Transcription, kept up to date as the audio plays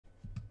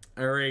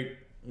All right,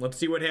 let's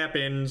see what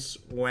happens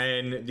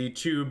when the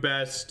two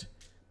best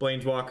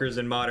Planeswalkers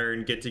in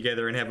Modern get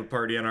together and have a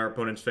party on our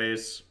opponent's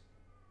face.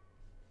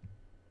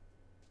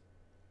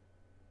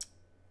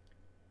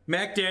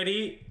 Mac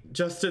Daddy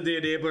just did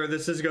the enabler.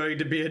 This is going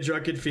to be a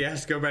drunken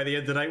fiasco by the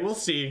end of the night. We'll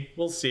see.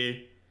 We'll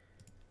see.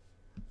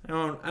 I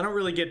don't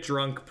really get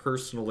drunk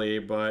personally,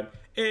 but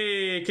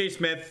hey, K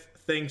Smith,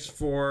 thanks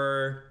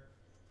for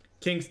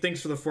the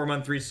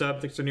 4-month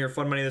resub. Thanks for your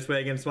fun money this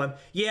way again this month.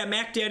 Yeah,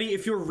 Mac Daddy,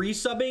 if you're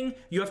resubbing,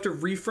 you have to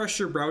refresh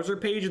your browser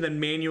page and then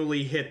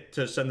manually hit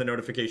to send the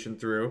notification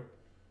through.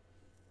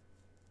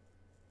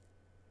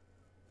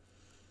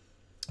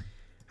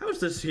 How's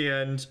this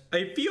hand?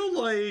 I feel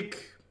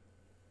like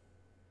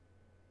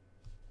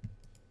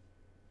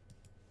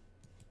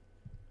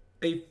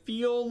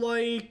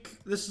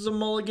this is a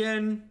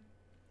mulligan.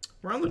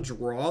 We're on the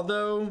draw,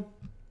 though.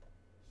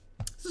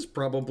 This is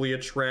probably a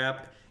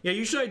trap. Yeah,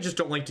 usually I just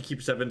don't like to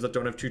keep 7s that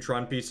don't have 2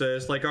 Tron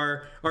pieces. Like,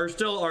 our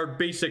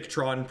basic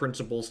Tron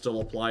principles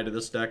still apply to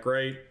this deck,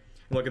 right?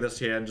 Look at this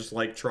hand, just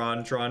like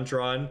Tron.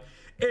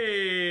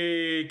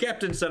 Hey,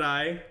 Captain said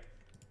I.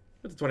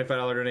 That's a $25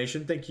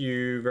 donation. Thank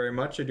you very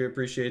much. I do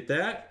appreciate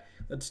that.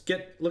 Let's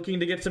looking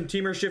to get some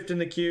Teamer Shift in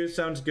the queue.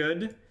 Sounds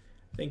good.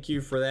 Thank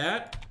you for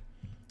that.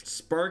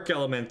 Spark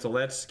Elemental,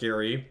 that's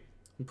scary.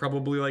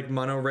 Probably like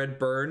mono red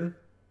burn.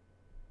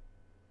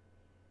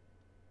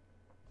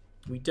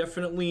 We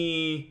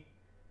definitely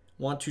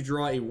want to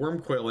draw a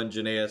Wurmcoil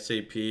Engine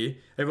ASAP.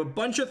 I have a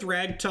bunch of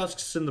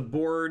Thragtusks in the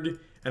board,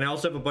 and I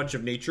also have a bunch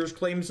of Nature's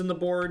Claims in the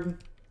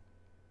board.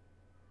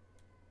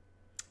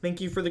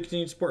 Thank you for the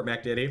continued support,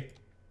 Mac Daddy.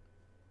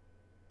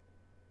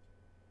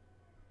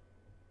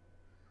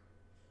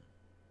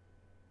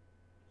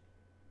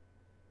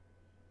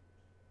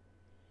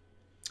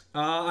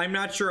 I'm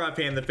not sure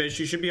offhand, the fish.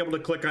 You should be able to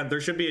click on. There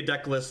should be a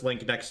deck list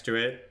link next to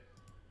it.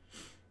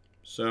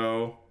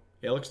 So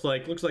yeah, looks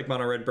like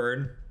mono red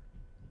burn.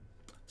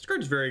 This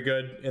card's very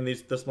good in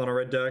this mono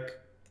red deck.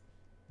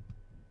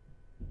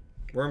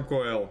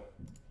 Wurmcoil.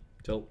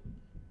 Tilt.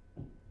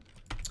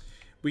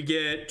 We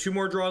get 2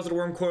 more draws of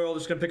Wurmcoil.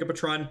 Just gonna pick up a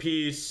Tron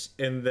piece,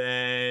 and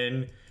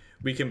then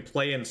we can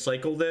play and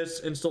cycle this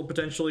and still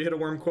potentially hit a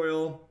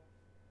Wurmcoil.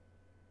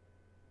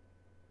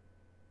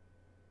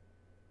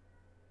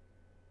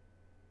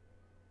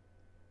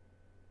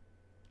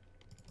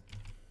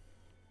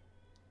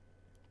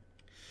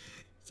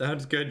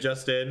 Sounds good,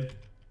 Justin.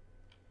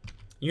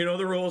 You know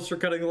the rules for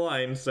cutting the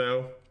line,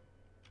 so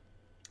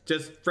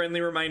just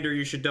friendly reminder,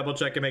 you should double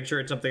check and make sure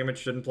it's something I'm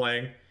interested in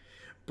playing.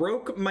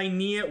 Broke my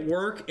knee at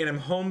work and I'm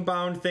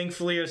homebound.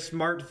 Thankfully, a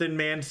smart thin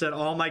man said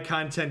all my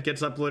content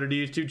gets uploaded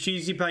to YouTube.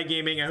 Cheesy Pie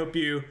Gaming, I hope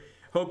you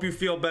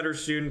feel better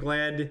soon.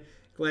 Glad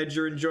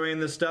you're enjoying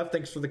this stuff.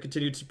 Thanks for the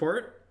continued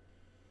support.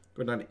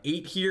 Going on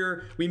 8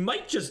 here. We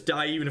might just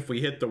die even if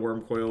we hit the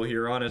Wurmcoil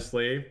here,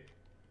 honestly.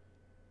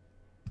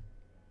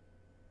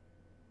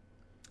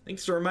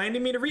 Thanks for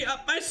reminding me to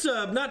re-up my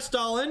sub. Not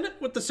Stalin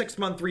with the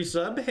 6-month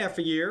resub, half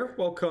a year.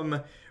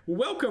 Welcome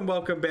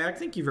back.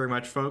 Thank you very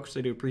much, folks.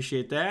 I do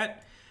appreciate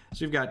that.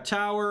 So we've got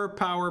tower,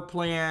 power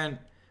plant.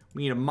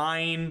 We need a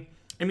mine.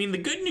 I mean, the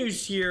good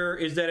news here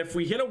is that if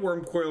we hit a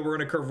Wurmcoil, we're going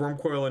to curve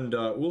Wurmcoil into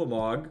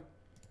Ulamog.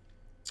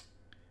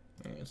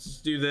 Right, let's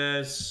do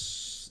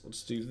this.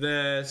 Let's do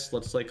this.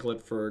 Let's cycle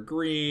it for a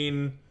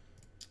green.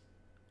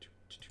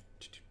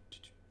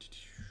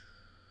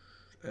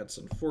 That's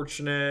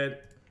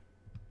unfortunate.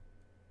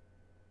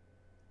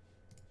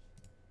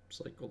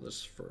 Cycle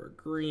this for a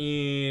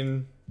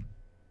green.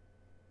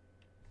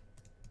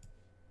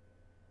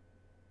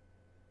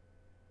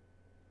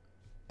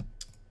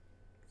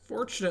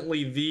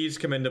 Fortunately, these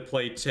come into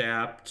play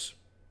tapped.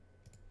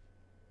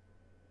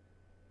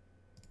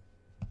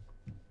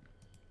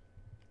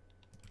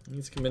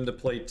 These come into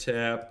play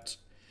tapped.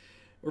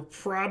 We're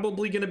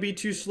probably going to be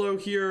too slow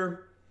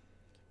here.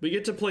 We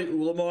get to play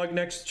Ulamog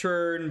next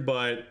turn,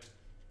 but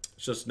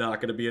it's just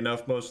not going to be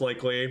enough, most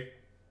likely.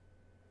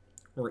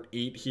 We're at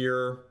 8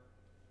 here.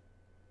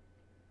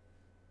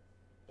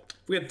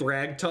 If we had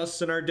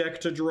Thragtusk in our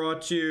deck to draw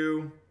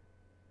to,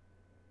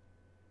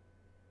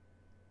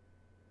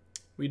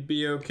 we'd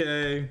be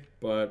okay,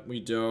 but we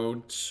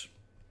don't.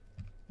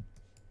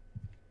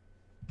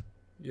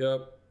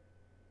 Yep.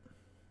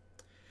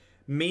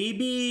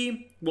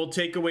 Maybe we'll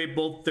take away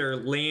both their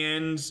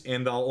lands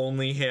and they'll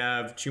only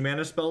have 2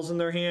 mana spells in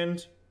their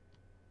hand.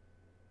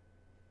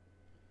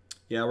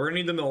 Yeah, we're gonna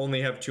need them to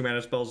only have 2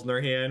 mana spells in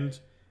their hand.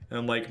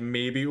 And like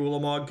maybe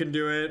Ulamog can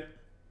do it.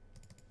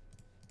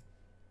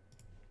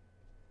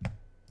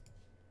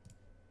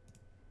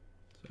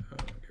 So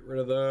get rid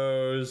of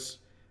those.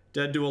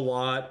 Dead to a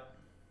lot.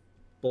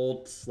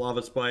 Bolts,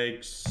 lava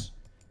spikes,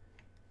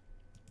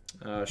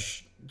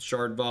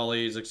 shard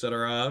volleys,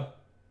 etc.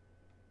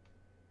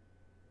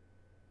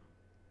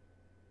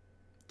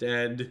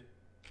 Dead.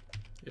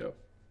 Yep.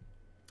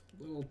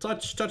 Little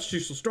touch too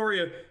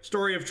slow.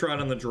 Story of Tron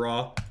on the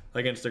draw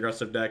against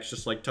aggressive decks,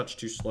 just like touch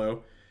too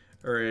slow.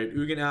 All right,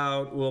 Ugin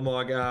out,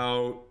 Ulamog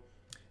out,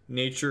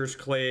 Nature's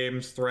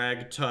Claims,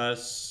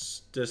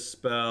 Thragtusk,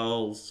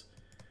 Dispels,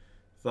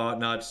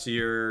 Thought-Knot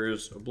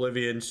Seers,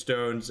 Oblivion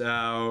Stone's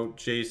out,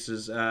 Jace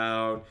is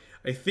out.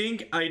 I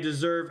think I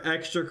deserve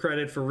extra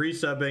credit for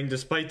resubbing,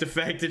 despite the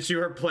fact that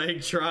you are playing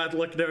Tron.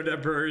 Look, no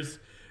numbers.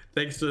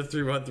 Thanks to the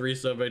 3-month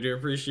resub, I do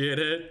appreciate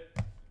it.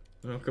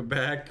 Welcome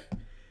back. I'm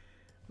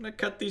gonna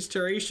cut these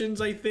Terrations,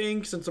 I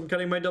think, since I'm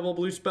cutting my double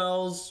blue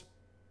spells.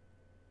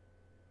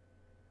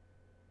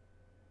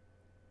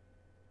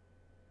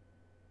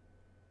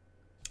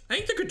 I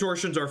think the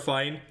Contortions are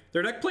fine.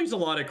 Their deck plays a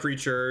lot of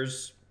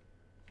creatures.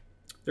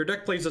 Their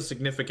deck plays a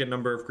significant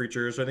number of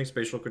creatures, so I think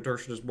Spatial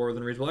Contortion is more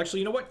than reasonable.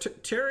 Actually, you know what?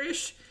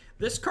 Terrarish,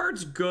 this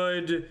card's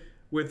good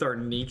with our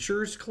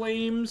Nature's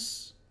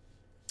Claims.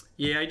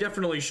 Yeah, I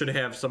definitely should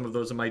have some of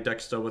those in my deck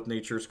still with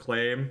Nature's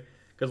Claim.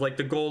 Because, like,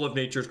 the goal of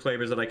Nature's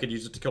Claim is that I could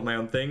use it to kill my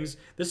own things.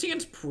 This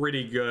hand's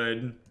pretty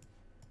good.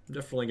 I'm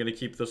definitely going to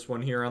keep this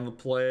one here on the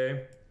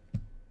play.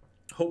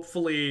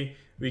 Hopefully,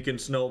 we can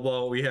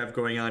snowball what we have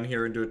going on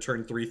here into a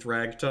turn 3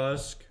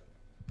 Thragtusk.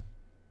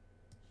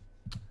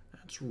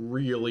 That's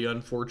really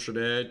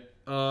unfortunate.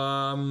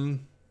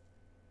 I'm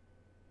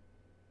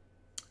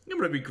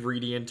going to be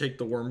greedy and take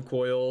the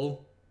Wurmcoil.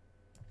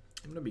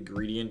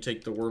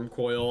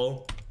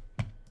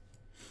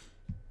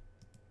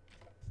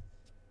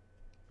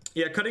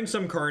 Yeah, cutting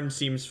some Karn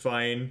seems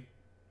fine.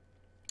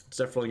 It's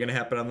definitely going to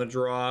happen on the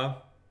draw.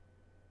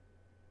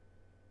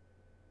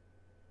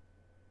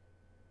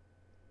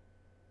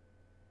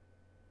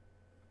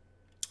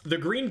 The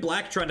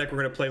green-black Tron deck we're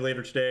going to play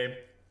later today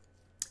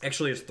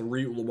actually has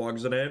 3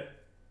 Ulamogs in it,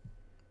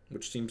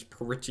 which seems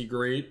pretty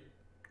great.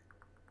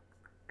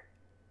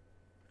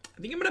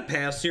 I think I'm going to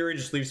pass here and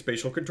just leave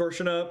Spatial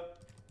Contortion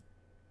up.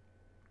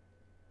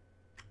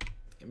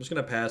 I'm just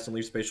going to pass and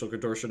leave Spatial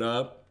Contortion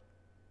up.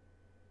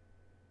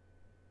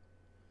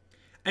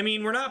 I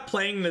mean, we're not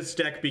playing this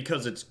deck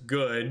because it's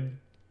good.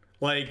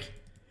 Like,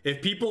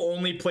 if people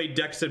only played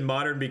decks in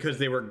Modern because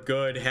they were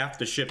good, half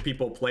the shit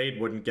people played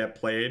wouldn't get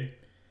played.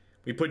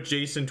 We put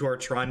Jace into our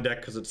Tron deck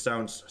because it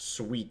sounds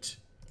sweet.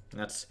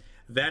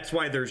 That's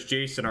why there's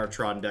Jace in our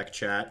Tron deck,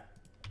 chat.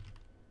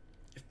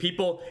 If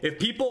people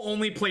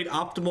only played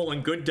optimal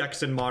and good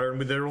decks in Modern,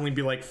 there'd only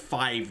be like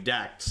 5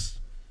 decks.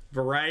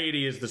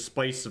 Variety is the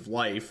spice of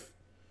life.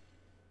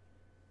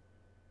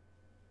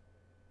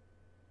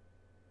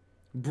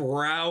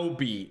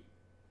 Browbeat.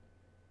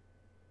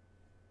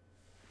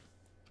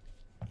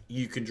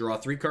 You can draw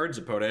 3 cards,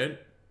 opponent.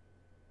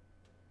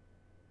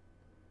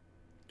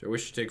 Do I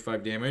wish to take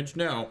 5 damage?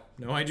 No.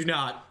 No, I do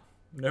not.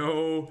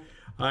 No,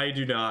 I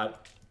do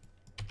not.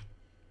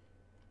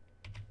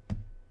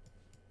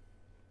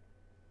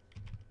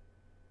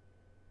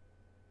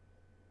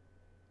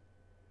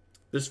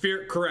 The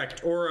Sphere,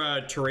 correct. Or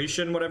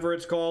Terrarion, whatever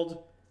it's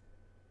called.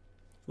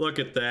 Look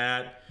at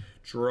that.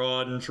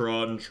 Tron. Is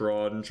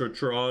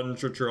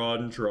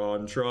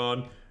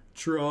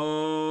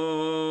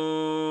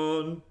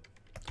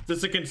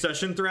this a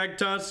concession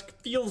Thragtusk?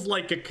 Feels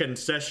like a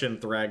concession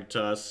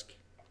Thragtusk.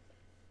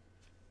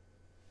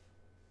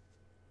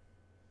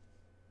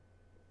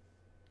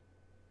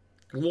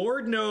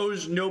 Lord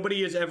knows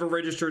nobody has ever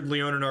registered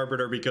Leonin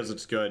Arbiter because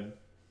it's good.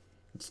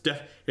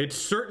 It's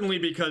certainly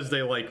because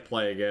they like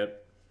playing it.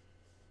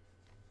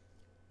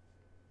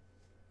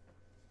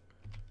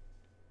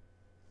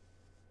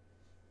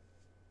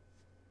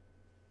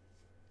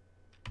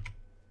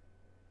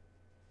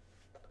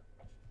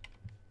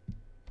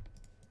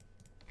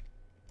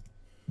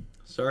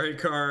 Sorry,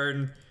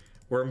 Karn.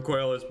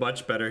 Wurmcoil is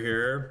much better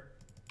here.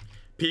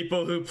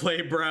 People who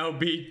play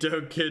Browbeat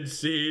don't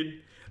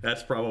concede.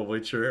 That's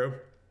probably true.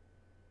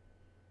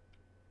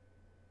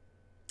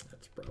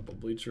 That's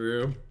probably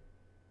true.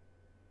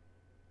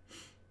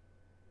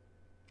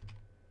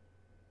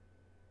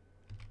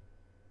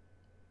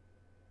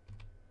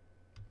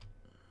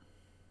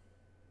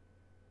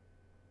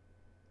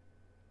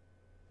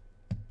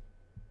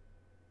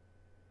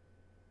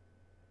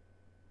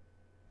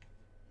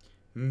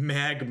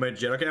 Magma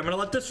Jet. Okay, I'm gonna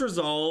let this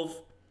resolve.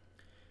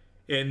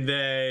 And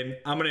then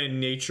I'm gonna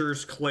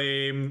Nature's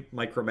Claim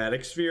my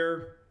Chromatic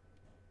Sphere.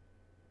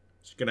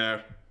 Just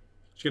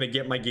gonna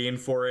get my gain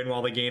 4 in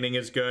while the gaining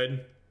is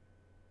good.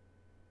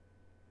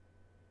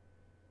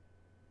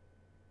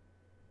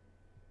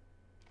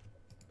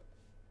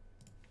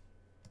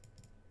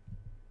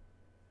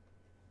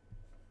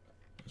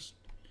 Just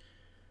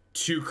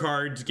 2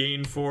 cards,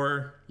 gain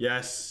 4.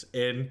 Yes,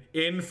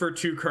 in for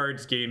 2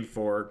 cards, gain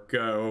 4.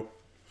 Go.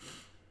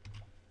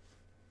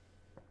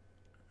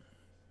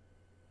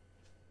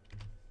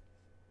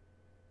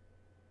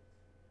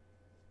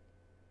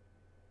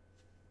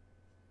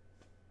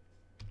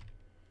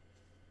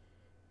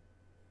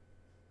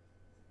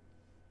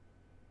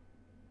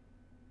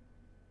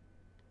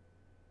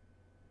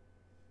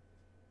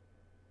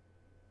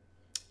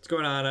 What's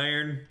going on,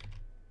 Iron?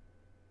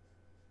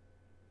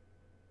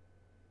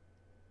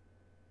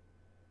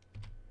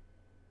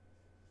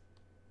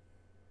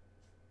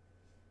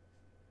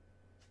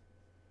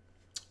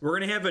 We're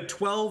going to have a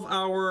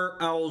 12-hour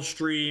Owl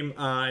stream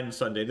on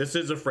Sunday. This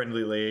is a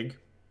friendly league.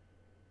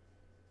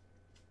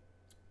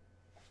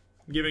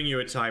 I'm giving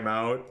you a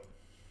timeout.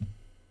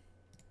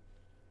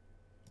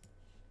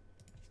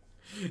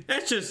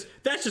 That's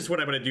just what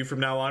I'm gonna do from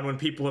now on when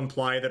people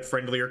imply that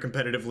friendly or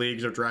competitive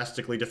leagues are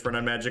drastically different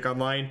on Magic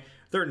Online.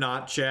 They're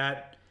not,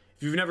 chat.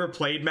 If you've never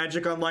played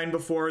Magic Online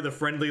before, the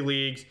friendly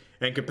leagues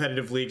and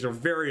competitive leagues are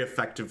very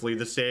effectively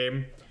the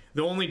same.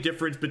 The only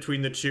difference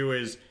between the two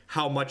is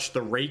how much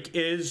the rake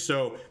is.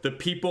 So the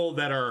people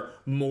that are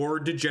more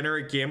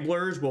degenerate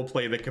gamblers will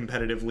play the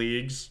competitive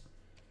leagues.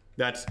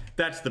 That's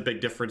the big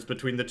difference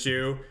between the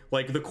two.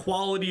 Like, the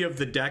quality of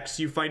the decks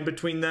you find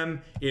between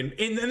them and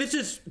this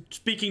is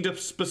speaking to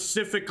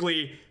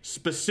specifically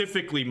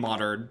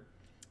Modern.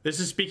 This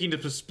is speaking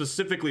to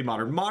specifically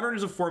Modern. Modern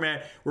is a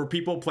format where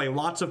people play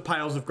lots of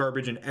piles of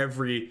garbage in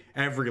every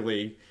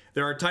league.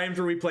 There are times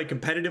where we play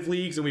competitive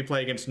leagues and we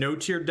play against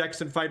no-tiered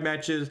decks in 5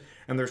 matches,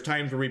 and there's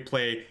times where we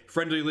play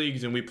friendly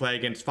leagues and we play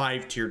against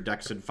 5-tiered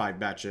decks in 5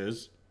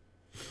 matches.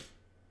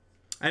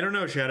 I don't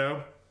know,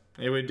 Shadow.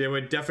 It would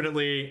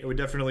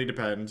definitely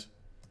depend.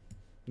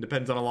 It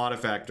depends on a lot of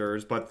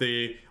factors, but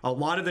a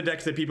lot of the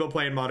decks that people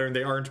play in Modern,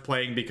 they aren't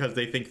playing because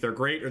they think they're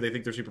great or they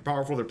think they're super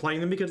powerful. They're playing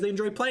them because they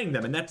enjoy playing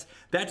them, and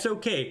that's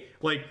okay.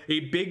 Like,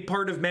 a big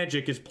part of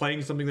Magic is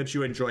playing something that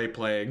you enjoy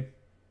playing.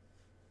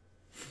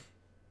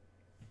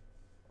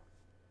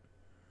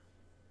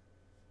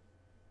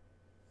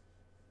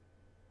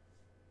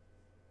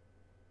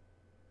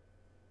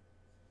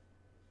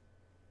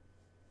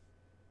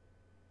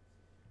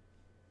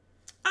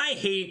 I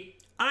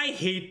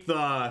hate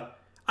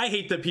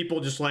that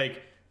people just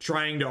like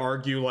trying to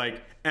argue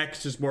like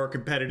X is more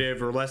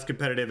competitive or less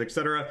competitive,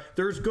 etc.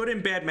 There's good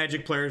and bad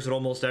Magic players at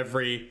almost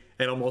every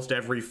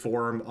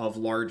form of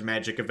large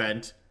Magic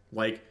event.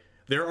 Like,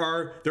 there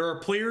are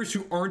players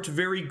who aren't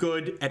very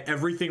good at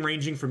everything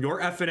ranging from your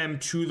FNM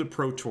to the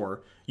Pro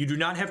Tour. You do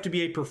not have to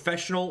be a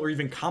professional or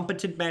even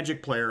competent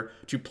Magic player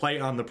to play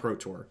on the Pro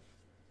Tour.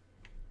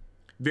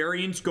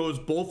 Variance goes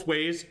both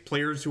ways.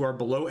 Players who are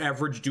below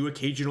average do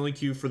occasionally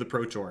queue for the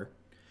Pro Tour.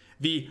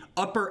 The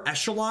upper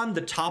echelon,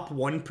 the top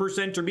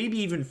 1% or maybe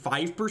even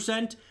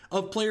 5%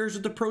 of players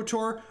at the Pro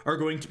Tour are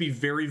going to be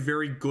very,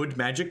 very good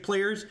Magic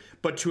players.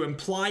 But to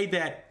imply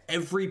that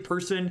every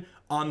person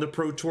on the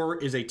Pro Tour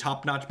is a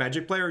top-notch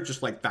Magic player is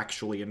just like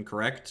factually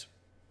incorrect.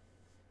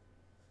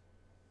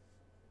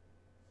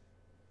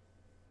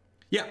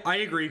 Yeah, I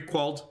agree,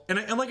 Quald. And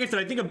like I said,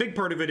 I think a big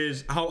part of it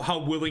is how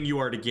willing you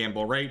are to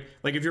gamble, right?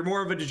 Like, if you're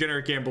more of a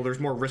degenerate gambler, there's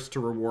more risk to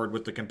reward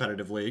with the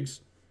competitive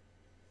leagues.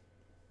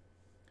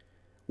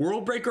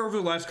 World Breaker over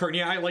the last card.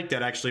 Yeah, I like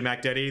that actually,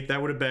 Mac Daddy.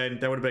 That would have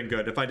been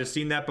good. If I'd have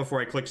seen that before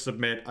I clicked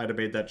submit, I'd have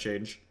made that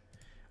change.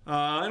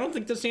 I don't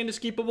think this hand is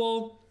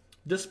keepable.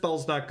 This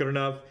spell's not good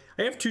enough.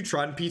 I have 2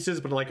 Tron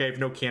pieces, but like I have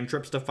no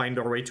cantrips to find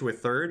our way to a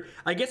third.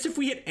 I guess if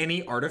we hit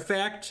any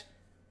artifact,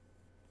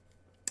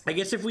 I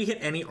get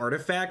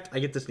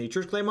this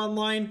Nature's Claim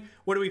online.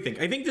 What do we think?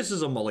 I think this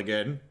is a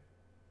mulligan.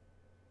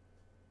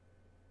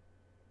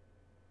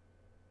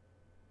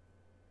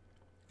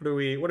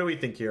 What do we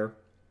think here?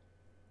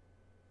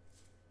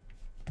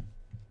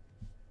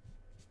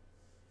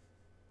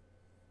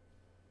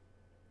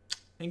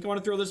 I think I want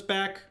to throw this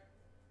back.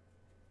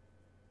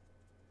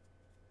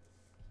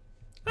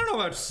 I don't know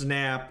about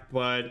snap,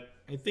 but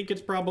I think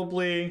it's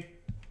probably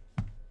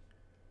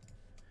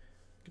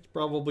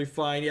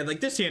fine. Yeah, like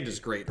this hand is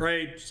great,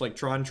 right? Just like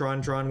Tron,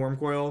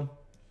 Wurmcoil. I'm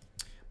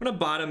gonna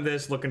bottom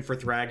this looking for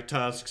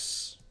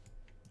Thragtusks,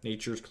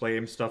 Nature's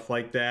Claim, stuff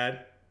like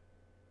that.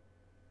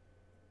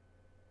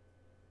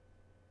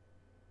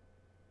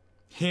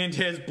 Hand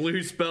has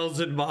blue spells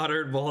in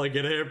Modern.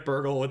 Mulligan hit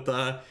Burgle with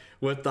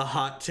the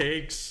hot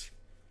takes.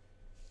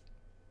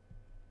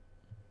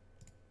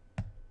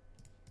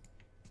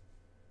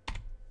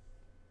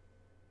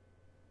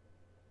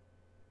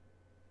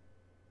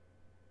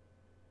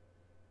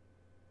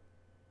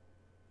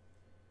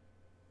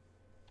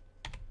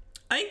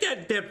 I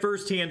think that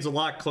first hand's a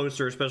lot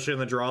closer, especially in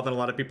the draw, than a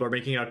lot of people are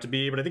making it out to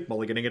be, but I think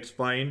mulliganing it's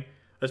fine,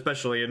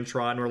 especially in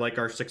Tron, where like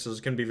our 6s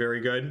can be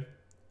very good.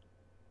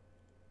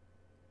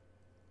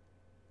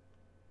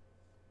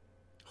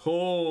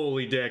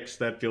 Holy dicks,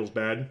 that feels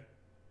bad.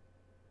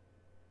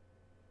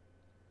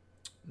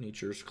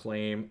 Nature's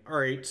Claim. All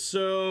right,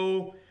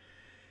 so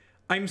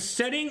I'm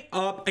setting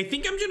up, I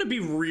think I'm gonna be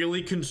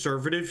really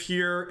conservative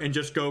here and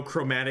just go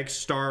Chromatic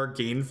Star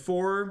gain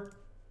 4.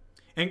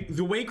 And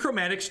the way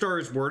Chromatic Star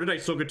is worded, I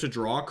still get to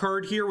draw a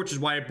card here, which is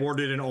why I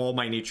boarded in all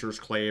my Nature's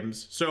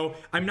Claims. So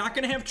I'm not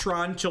going to have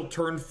Tron till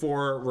turn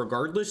 4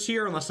 regardless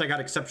here, unless I got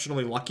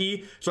exceptionally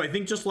lucky. So I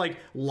think just like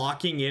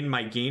locking in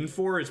my gain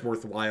 4 is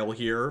worthwhile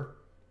here.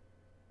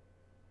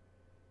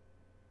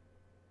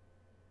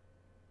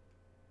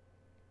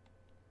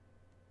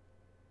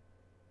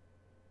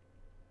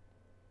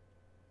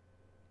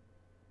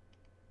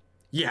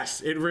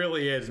 Yes, it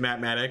really is,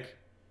 Mathematic.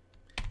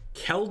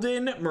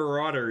 Keldon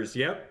Marauders,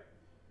 yep.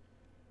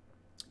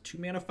 2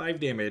 mana, 5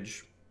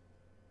 damage.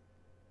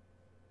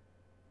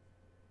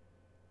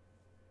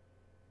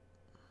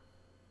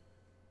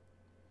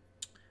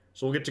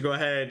 So we'll get to go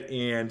ahead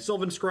and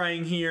Sylvan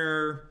Scrying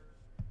here.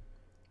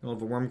 We'll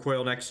have a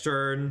Wurmcoil next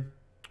turn.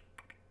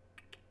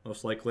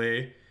 Most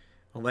likely.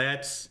 Well,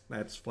 that's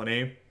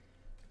funny.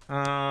 What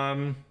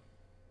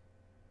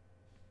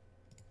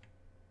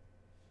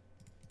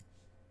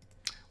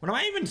am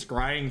I even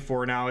scrying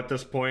for now at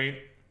this point?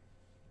 Am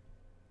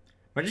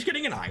I just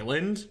getting an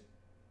island?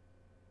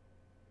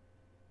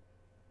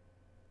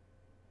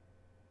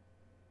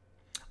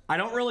 I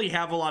don't really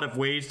have a lot of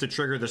ways to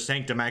trigger the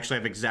Sanctum. I actually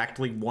have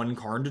exactly one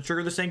Karn to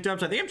trigger the Sanctum,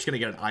 so I think I'm just going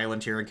to get an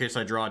island here in case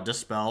I draw a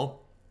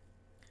Dispel.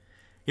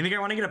 You think I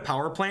want to get a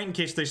power plant in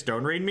case they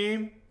Stone Raid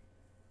me?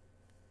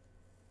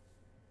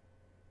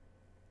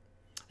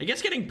 I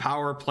guess getting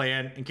power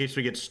plant in case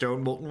we get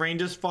Stone Molten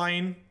Rained is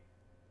fine.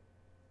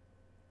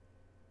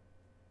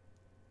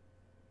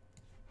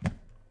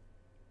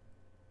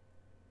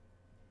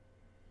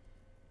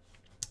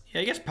 Yeah,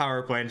 I guess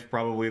power plant's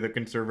probably the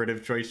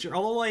conservative choice here.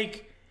 Although,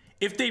 like,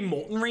 if they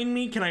Molten Rain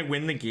me, can I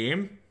win the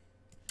game?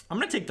 I'm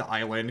gonna take the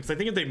island, because I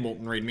think if they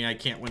Molten Rain me, I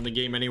can't win the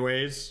game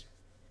anyways.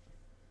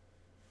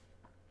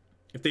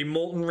 If they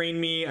Molten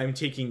Rain me, I'm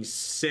taking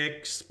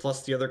 6,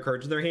 plus the other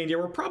cards in their hand. Yeah,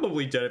 we're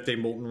probably dead if they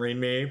Molten Rain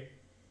me.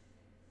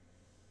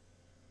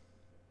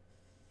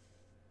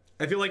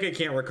 I feel like I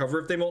can't recover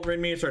if they Molten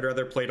Rain me, so I'd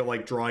rather play to,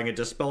 like, drawing a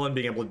Dispel and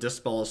being able to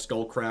Dispel a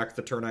Skullcrack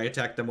the turn I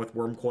attack them with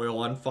Wurmcoil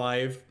on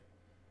 5.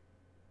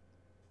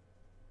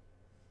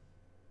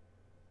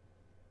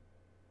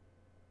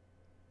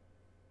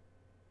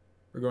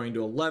 We're going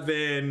to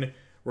 11.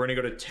 We're going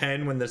to go to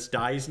 10 when this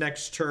dies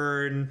next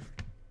turn.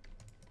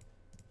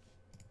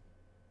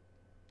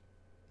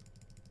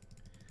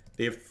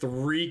 They have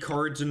 3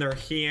 cards in their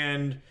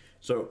hand.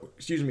 So,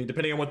 excuse me,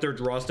 depending on what their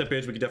draw step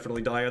is, we could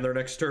definitely die on their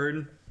next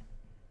turn.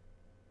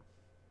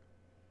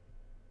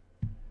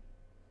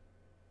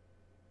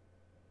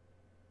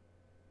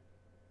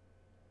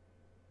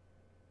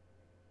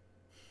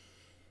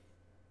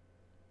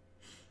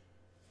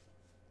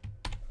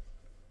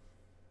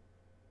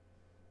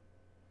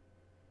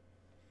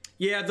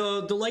 Yeah,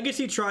 the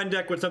Legacy Tron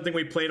deck was something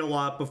we played a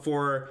lot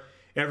before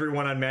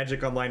everyone on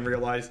Magic Online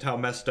realized how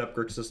messed up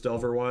Grixis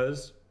Delver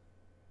was.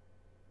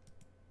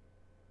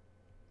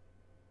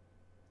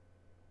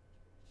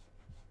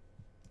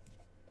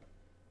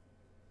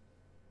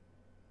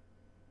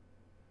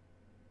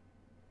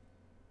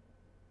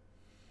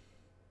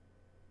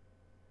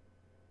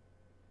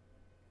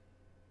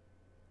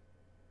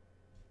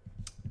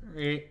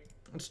 Alright,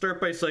 let's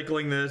start by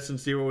cycling this and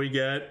see what we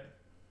get.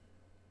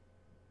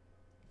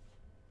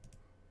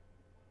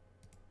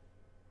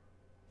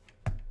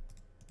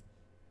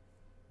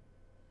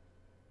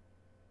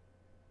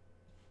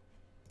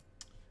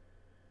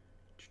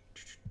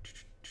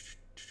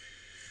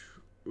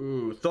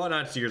 Ooh,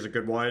 Thought-Knot Seer is a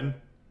good one.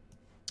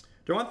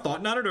 Do I want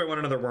Thought-Knot or do I want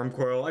another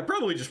Wurmcoil? I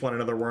probably just want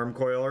another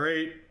Wurmcoil,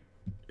 right?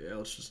 Yeah,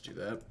 let's just do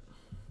that.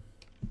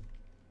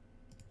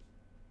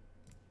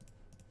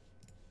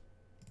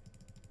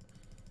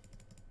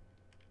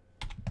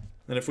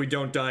 And if we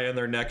don't die on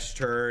their next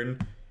turn,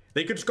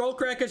 they could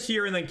Skullcrack us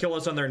here and then kill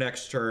us on their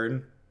next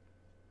turn.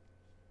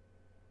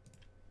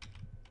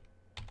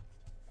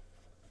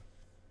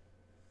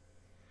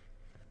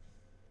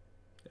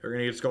 We're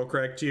gonna get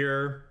Skullcracked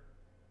here.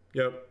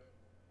 Yep.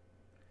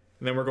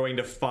 And then we're going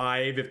to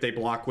 5 if they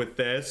block with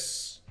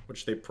this,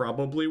 which they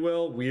probably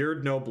will.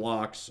 Weird, no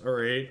blocks. All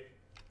right.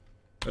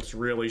 That's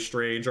really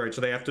strange. All right,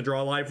 so they have to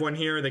draw a live one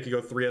here. They could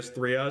go 3S,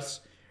 3S.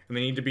 And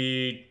they need to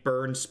be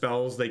burn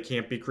spells. They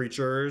can't be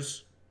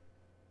creatures.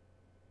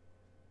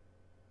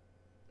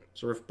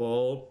 Surf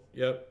Bolt.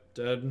 Yep,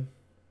 dead.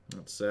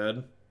 That's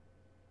sad.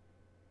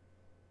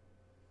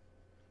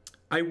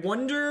 I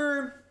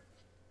wonder...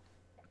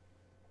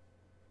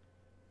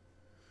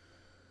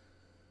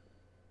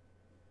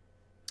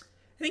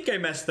 I think I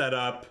messed that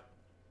up.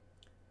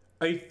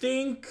 I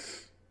think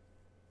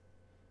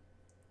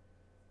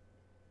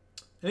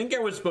I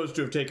was supposed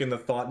to have taken the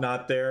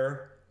Thought-Knot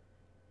there.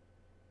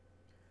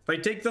 If I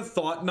take the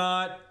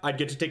Thought-Knot, I'd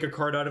get to take a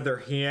card out of their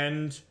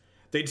hand.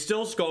 They'd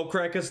still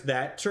Skullcrack us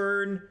that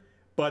turn,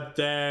 but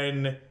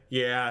then,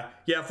 yeah,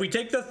 if we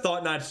take the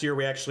Thought-Knot Seer,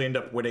 we actually end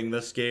up winning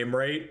this game,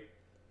 right?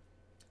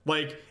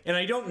 Like, and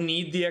I don't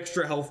need the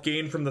extra health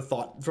gain from the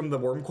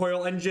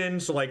Wurmcoil Engine,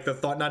 so like the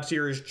Thought-Knot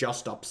Seer is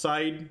just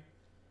upside.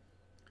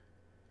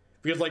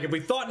 Because, like, if we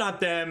Thought-Knot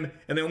them,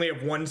 and they only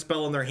have 1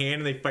 spell in their hand,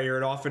 and they fire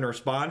it off in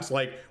response,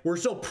 like, we're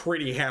still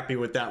pretty happy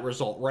with that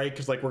result, right?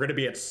 Because, like, we're going to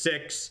be at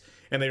 6,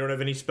 and they don't have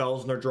any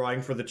spells, and they're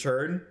drawing for the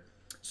turn.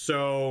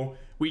 So,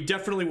 we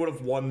definitely would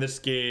have won this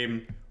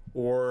game,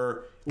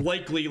 or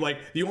likely,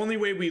 like, the only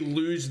way we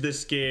lose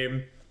this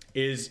game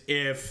is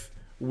if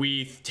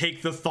we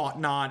take the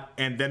Thought-Knot,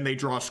 and then they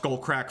draw a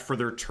Skullcrack for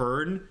their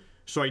turn.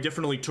 So, I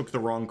definitely took the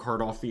wrong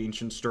card off the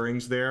Ancient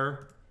Stirrings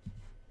there.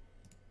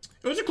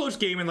 It was a close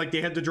game, and, like, they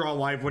had to draw a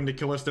live one to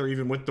kill us there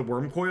even with the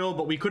Wurmcoil,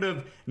 but we could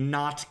have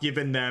not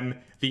given them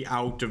the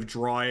out of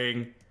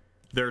drawing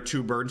their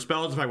 2 burn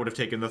spells if I would have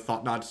taken the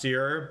Thought-Knot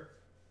Seer.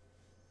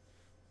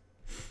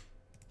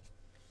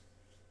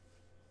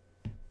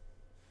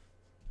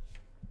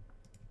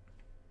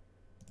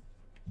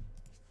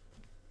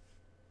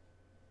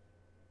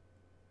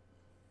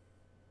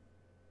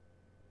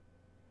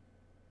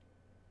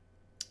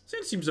 So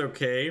it seems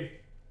okay.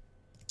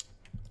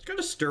 It's got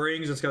a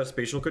Stirrings, it's got a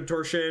Spatial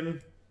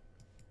Contortion.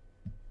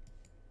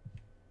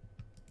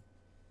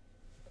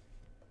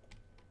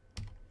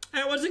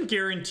 I wasn't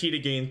guaranteed to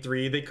gain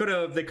 3. They could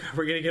have,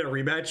 we're gonna get a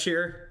rematch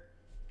here.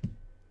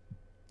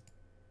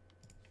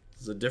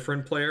 This is a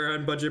different player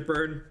on budget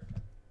burn.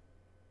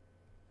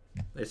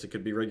 I guess it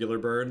could be regular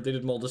burn. They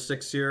did mold to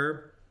 6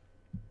 here.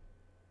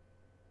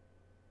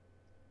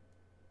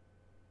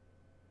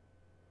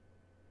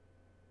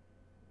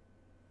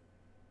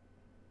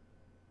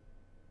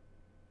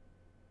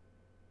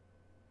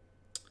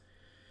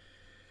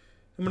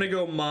 I'm gonna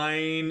go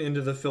mine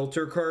into the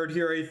filter card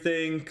here, I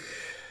think.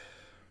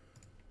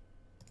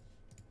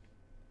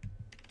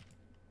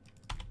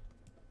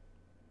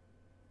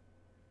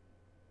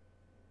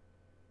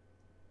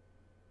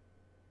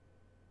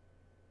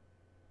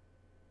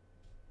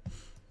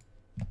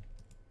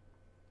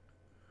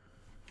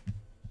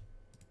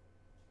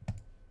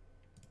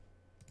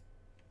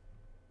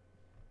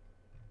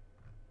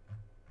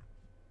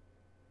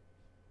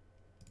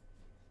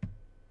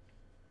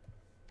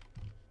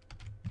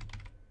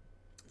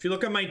 If you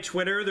look at my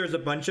Twitter, there's a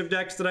bunch of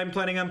decks that I'm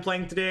planning on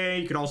playing today.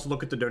 You can also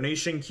look at the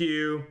donation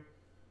queue.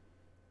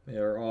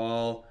 They're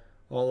all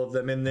of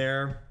them in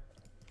there.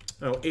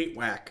 Oh, 8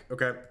 whack.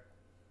 Okay.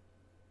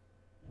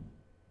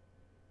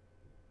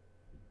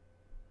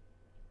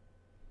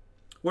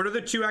 What are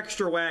the 2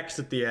 extra whacks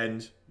at the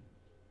end?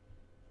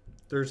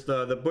 There's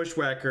the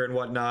bushwhacker and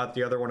whatnot.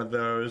 The other one of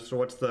those. So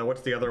what's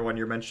the other one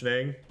you're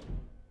mentioning?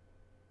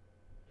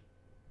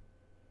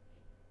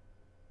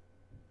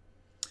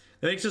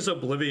 It makes this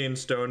Oblivion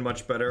Stone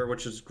much better,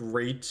 which is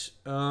great.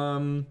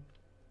 Correct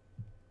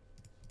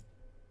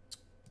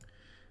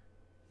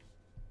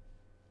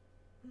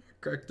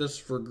this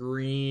for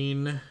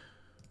green.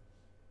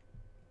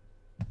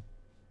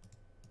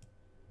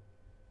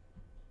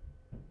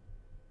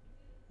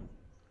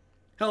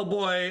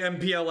 Hellboy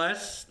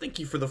MPLS, thank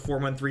you for the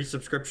 4-month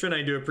resubscription.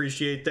 I do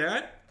appreciate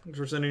that. Thanks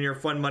for sending your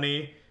fun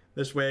money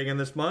this way again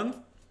this month.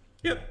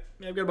 Yep,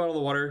 I've got a bottle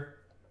of water.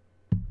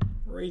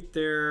 Right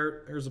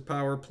there. There's a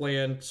power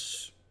plant.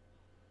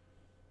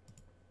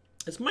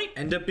 This might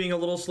end up being a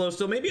little slow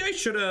still. Maybe I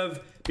should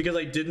have, because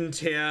I didn't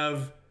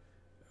have...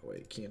 Oh,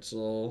 wait,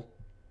 cancel.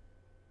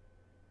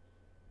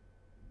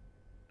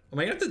 Am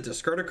I going to have to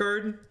discard a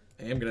card?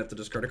 I am going to have to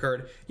discard a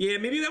card. Yeah,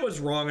 maybe that was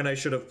wrong and I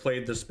should have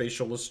played the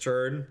Spatialist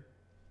turn.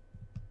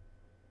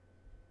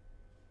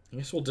 I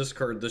guess we'll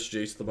discard this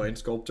Jace the Mind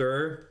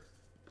Sculptor.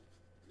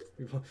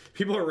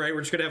 People are right.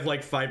 We're just going to have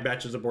like 5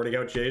 matches of boarding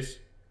out Jace.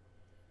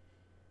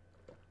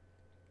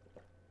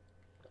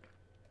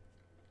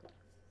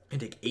 I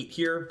take 8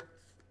 here.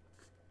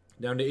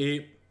 Down to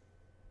 8.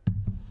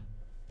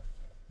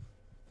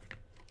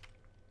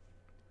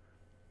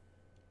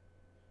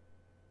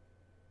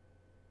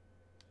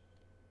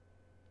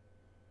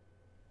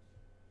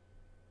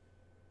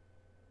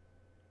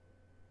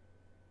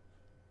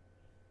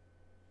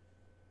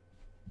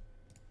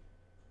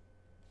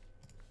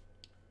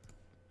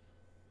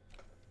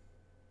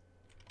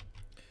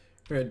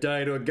 We're gonna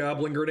die to a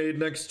Goblin Grenade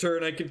next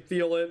turn. I can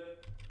feel it.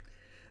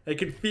 I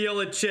can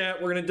feel it,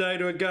 chat. We're gonna die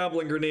to a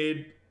Goblin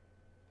Grenade.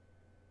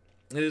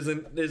 It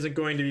isn't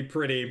going to be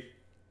pretty.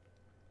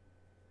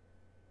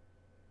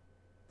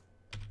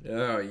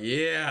 Oh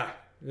yeah.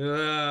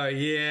 Oh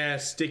yeah.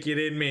 Stick it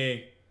in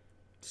me.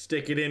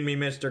 Stick it in me,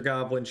 Mr.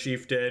 Goblin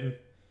Chieftain.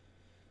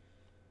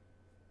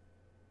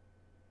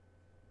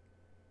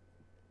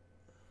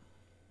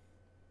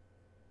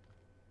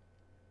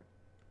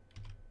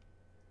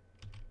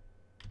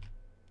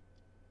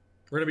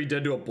 We're gonna be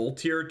dead to a Bolt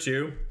here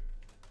too.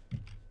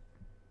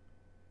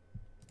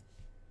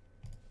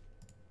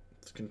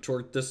 Let's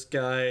contort this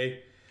guy.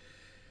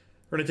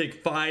 We're gonna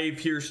take 5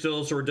 here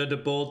still, so we're dead to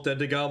Bolt, dead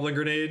to Goblin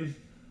Grenade.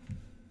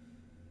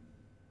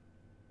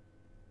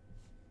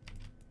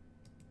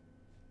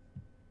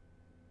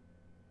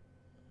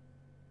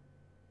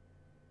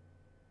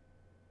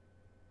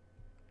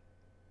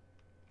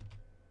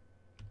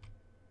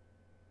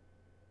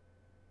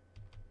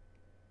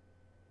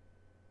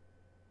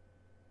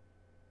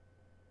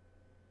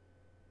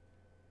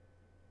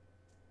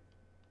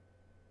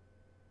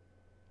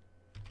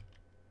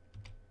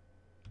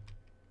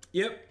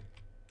 Yep.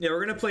 Yeah,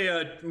 we're gonna play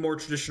a more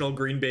traditional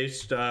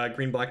green-based,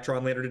 green-black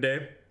Tron later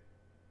today.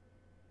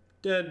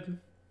 Dead.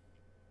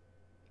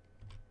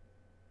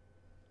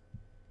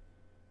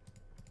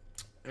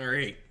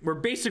 Alright. We're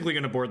basically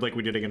gonna board like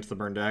we did against the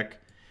burn deck.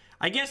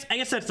 I guess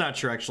that's not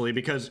true, actually,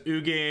 because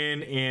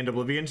Ugin and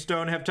Oblivion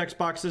Stone have text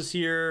boxes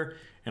here,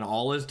 and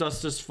all his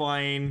dust is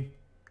fine.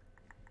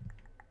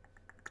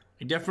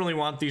 I definitely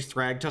want these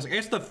Thragtusk. I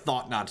guess the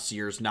Thought-Knot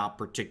Seer is not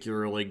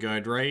particularly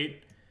good,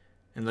 right?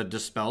 And the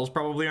Dispels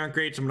probably aren't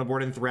great, so I'm going to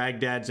board in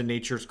Thragdads and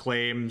Nature's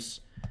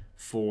Claims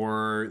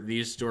for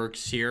these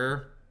dorks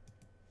here.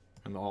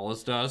 And all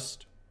is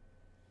dust.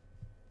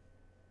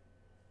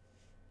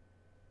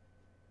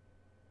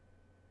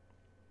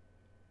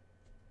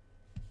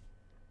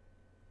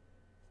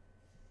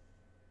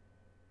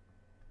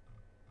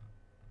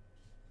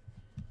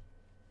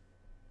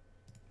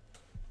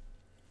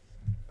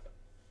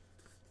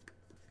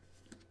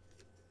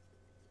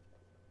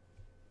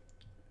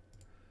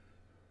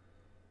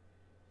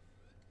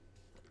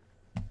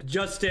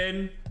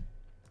 Justin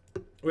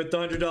with the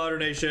 $100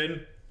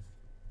 donation.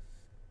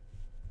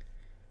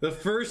 The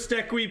first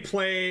deck we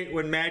play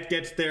when Matt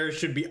gets there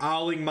should be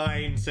Owling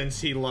Mine,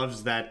 since he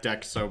loves that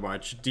deck so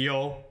much.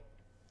 Deal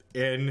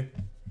in.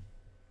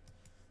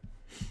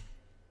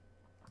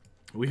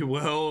 We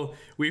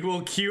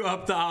will queue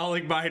up the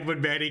Owling Mine when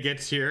Matty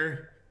gets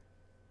here.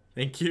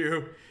 Thank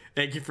you.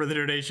 Thank you for the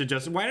donation,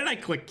 Justin. Why did I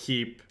click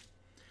keep?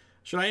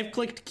 Should I have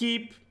clicked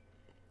keep?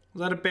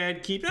 Was that a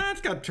bad keep? Ah,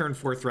 it's got turn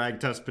 4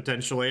 Thragtusk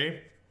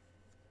potentially.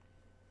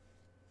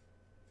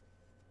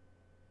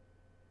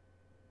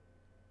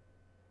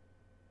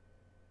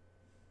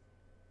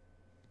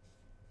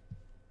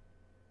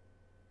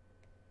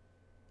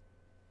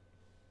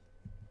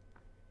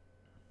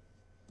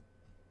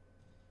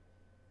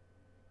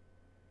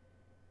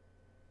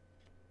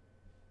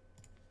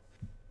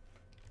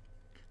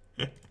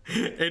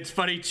 It's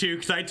funny too,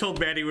 because I told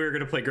Maddie we were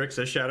gonna play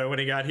Grixis Shadow when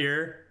he got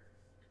here.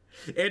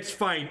 It's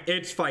fine,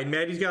 it's fine.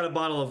 Maddie's got a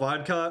bottle of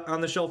vodka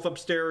on the shelf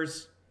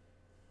upstairs.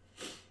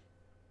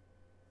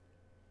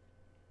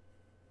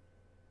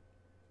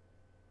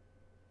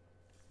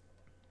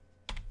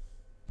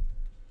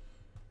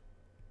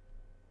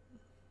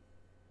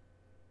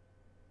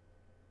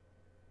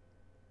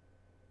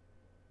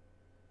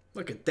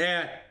 Look at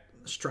that.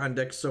 This Tron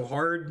deck's so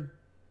hard.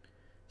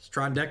 This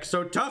Tron deck's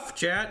so tough,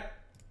 chat.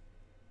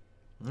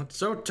 It's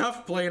so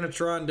tough playing a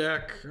Tron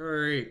deck.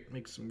 Alright,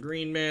 make some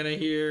green mana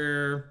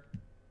here.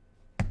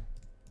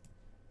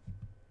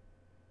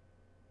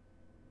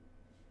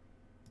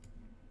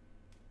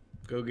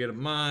 Go get a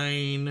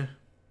mine.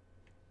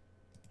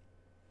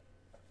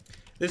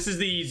 This is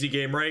the easy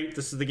game, right?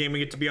 This is the game we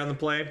get to be on the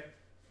play.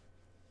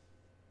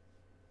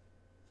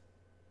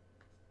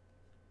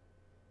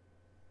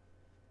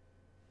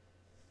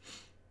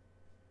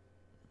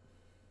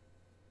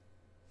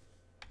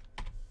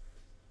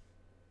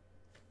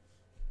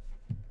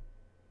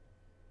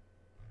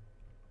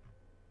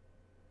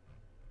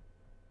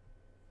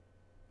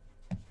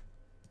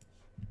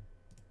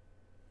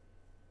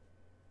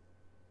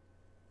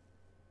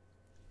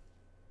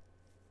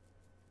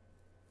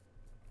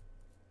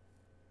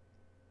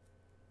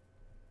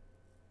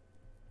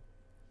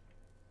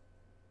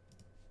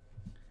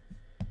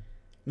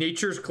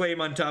 Nature's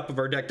Claim on top of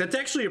our deck. That's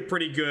actually a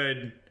pretty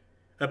good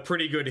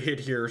hit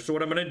here. So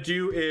what I'm gonna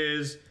do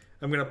is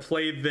I'm gonna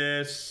play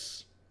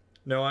this.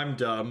 No, I'm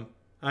dumb.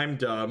 I'm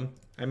dumb.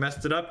 I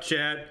messed it up,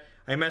 chat.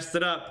 I messed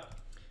it up.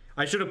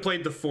 I should have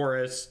played the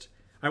forest.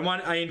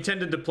 I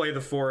intended to play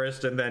the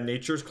forest and then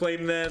Nature's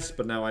Claim this,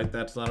 but now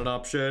that's not an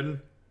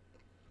option.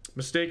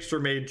 Mistakes were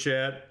made,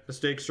 chat.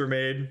 Mistakes were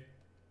made.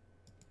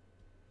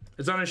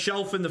 It's on a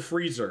shelf in the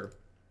freezer.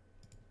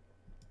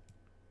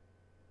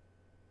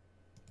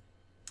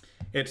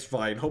 It's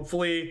fine.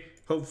 Hopefully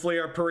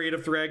our parade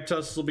of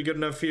Thragtusks will be good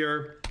enough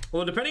here.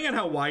 Well, depending on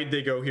how wide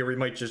they go here, we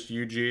might just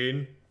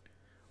Eugene.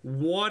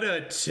 What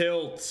a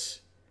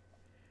tilt.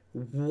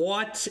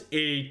 What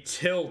a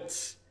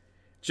tilt.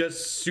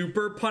 Just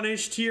super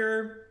punished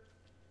here.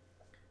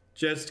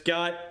 Just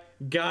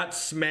got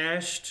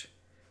smashed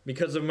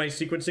because of my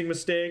sequencing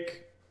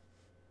mistake.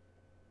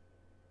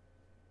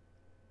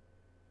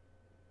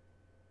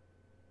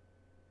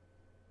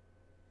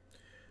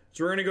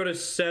 So we're gonna go to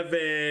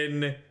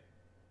 7.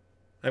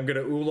 I'm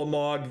gonna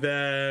Ulamog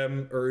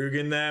them, or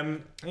Ugin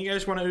them. You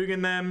guys wanna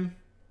Ugin them?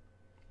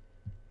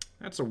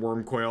 That's a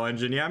Wurmcoil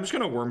Engine. Yeah, I'm just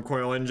gonna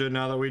Wurmcoil Engine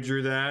now that we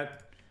drew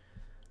that.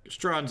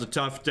 Tron's a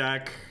tough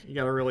deck. You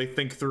gotta really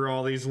think through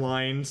all these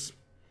lines.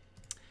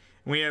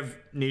 And we have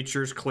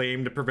Nature's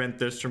Claim to prevent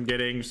this from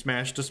getting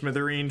smashed to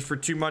smithereens for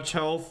too much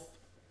health.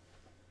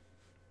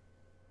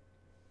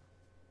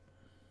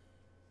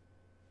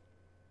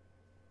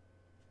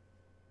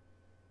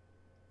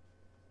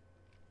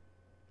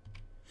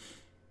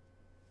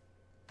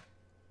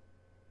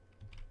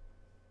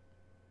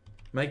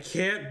 My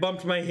cat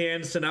bumped my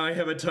hand, so now I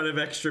have a ton of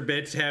extra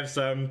bits. Have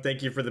some.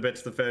 Thank you for the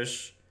bits, the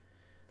fish.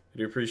 I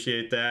do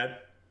appreciate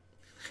that.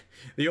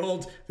 The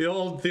old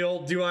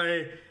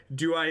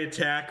do I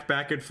attack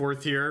back and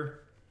forth here.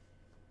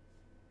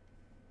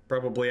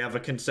 Probably have a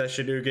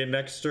concession Ugin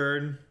next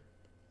turn.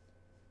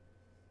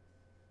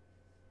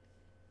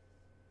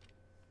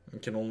 I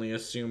can only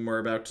assume we're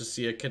about to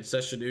see a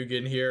concession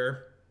Ugin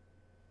here.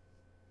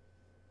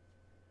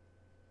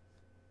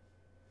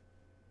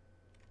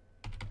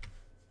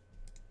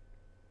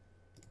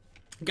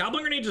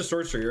 Goblin Grenade's a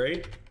sorcery,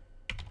 right? Or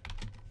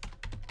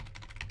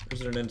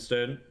is it an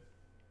instant?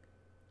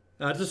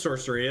 It's a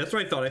sorcery. That's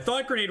what I thought. I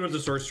thought Grenade was a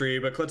sorcery,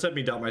 but let's have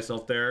me doubt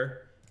myself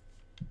there.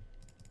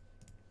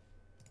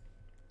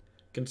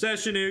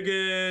 Concession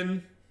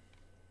Ugin.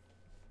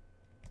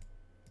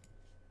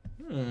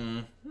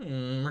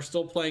 We're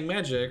still playing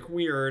Magic.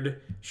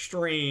 Weird.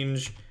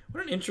 Strange.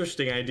 What an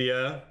interesting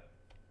idea.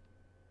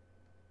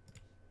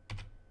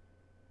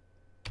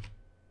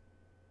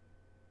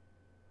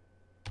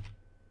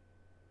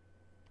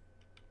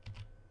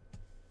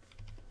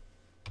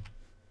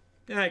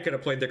 Yeah, I could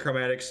have played the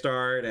Chromatic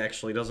Star. It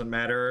actually doesn't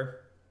matter.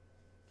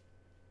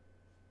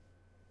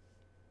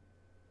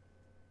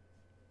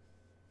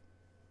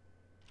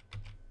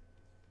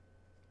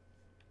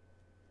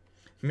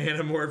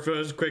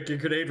 Manamorphose, quick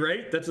grenade,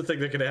 right? That's a thing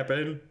that could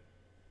happen.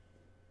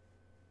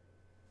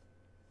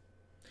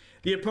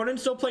 The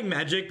opponent's still playing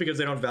Magic because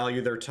they don't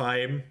value their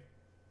time.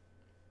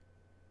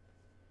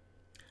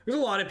 There's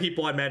a lot of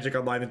people on Magic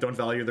Online that don't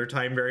value their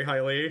time very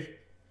highly.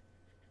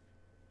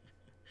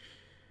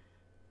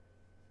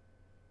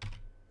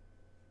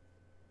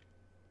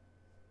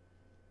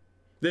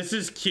 This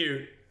is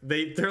cute.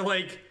 They're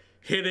like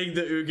hitting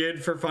the Ugin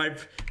for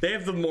 5. They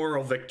have the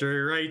moral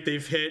victory, right?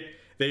 They've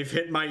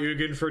hit my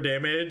Ugin for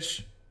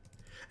damage.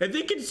 And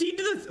they concede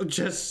to the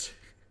just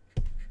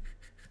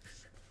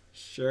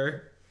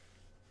sure.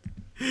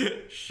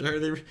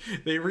 Sure,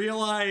 they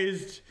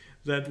realized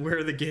that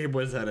where the game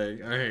was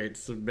heading. Alright,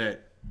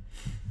 submit.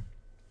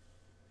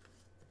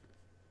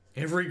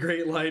 Every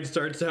great line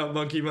starts out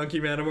monkey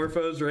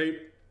Manamorphose, right?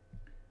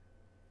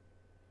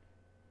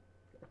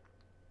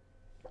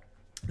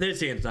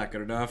 This hand's not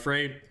good enough,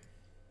 right?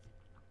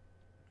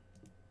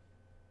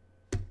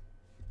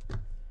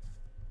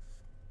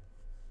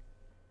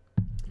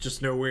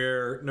 Just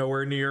nowhere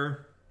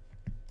near.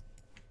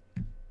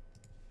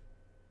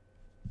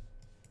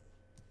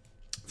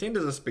 This hand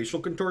has a Spatial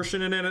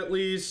Contortion in it at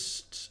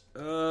least.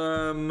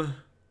 Do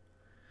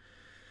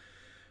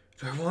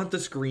I want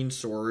this green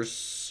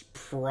source?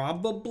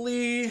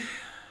 Probably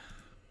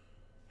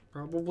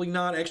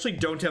not. I actually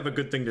don't have a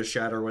good thing to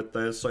shatter with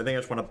this, so I think I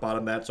just want to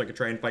bottom that so I can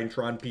try and find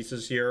Tron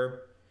pieces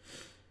here.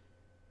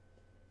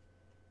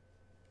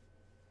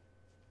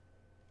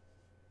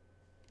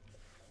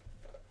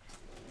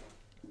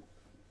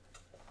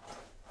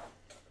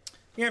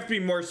 You have to be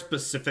more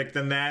specific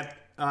than that.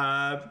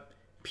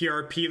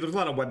 PRP, there's a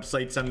lot of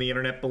websites on the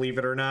internet, believe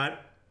it or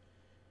not.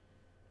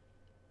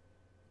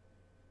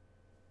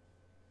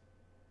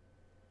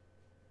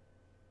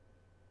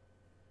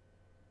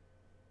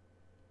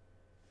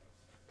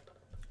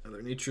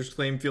 Other Nature's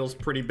Claim feels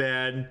pretty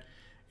bad.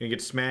 Gonna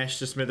get smashed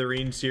to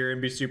smithereens here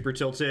and be super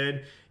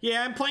tilted.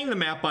 Yeah, I'm playing the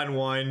map on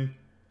 1.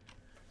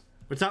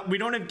 We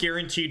don't have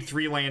guaranteed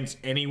 3 lands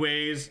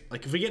anyways.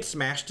 Like, if we get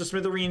smashed to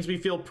smithereens, we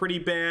feel pretty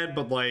bad,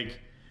 but, like,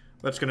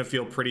 that's gonna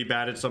feel pretty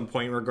bad at some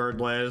point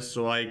regardless.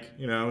 So, like,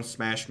 you know,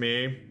 smash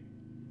me.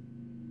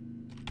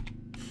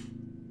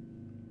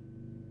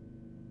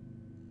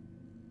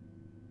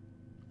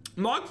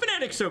 Mog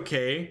Fanatic's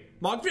okay.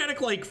 Mog Fanatic,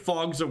 like,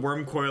 fogs a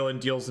Wurmcoil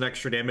and deals an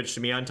extra damage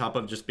to me on top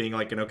of just being,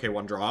 like, an okay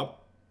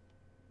 1-drop.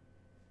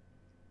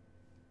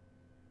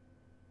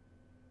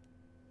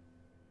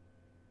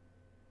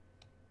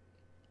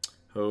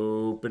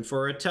 Hoping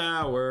for a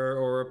tower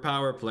or a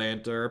power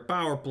plant or a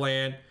power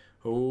plant.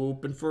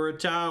 Hoping for a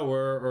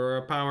tower or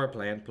a power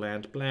plant,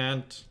 plant.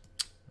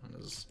 That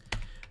is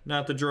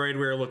not the droid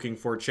we're looking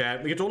for,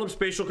 chat. We get to hold up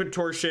Spatial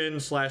Contortion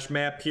 /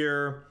 map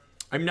here.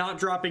 I'm not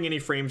dropping any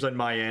frames on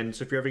my end,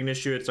 so if you're having an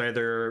issue, it's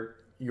either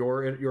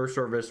your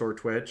service or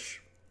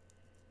Twitch.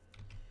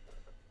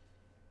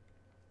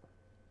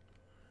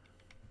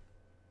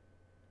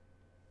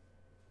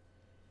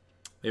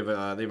 They have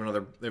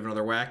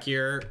another whack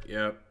here.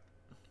 Yep.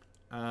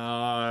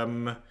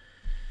 I'm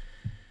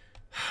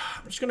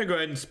just gonna go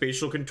ahead and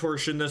Spatial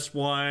Contortion this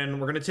one.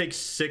 We're gonna take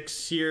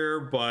 6 here,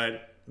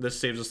 but this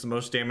saves us the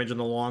most damage in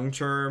the long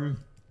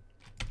term.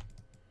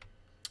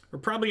 We're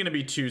probably gonna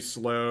be too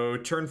slow.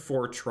 Turn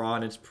 4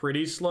 Tron, it's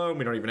pretty slow.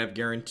 We don't even have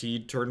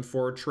guaranteed turn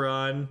 4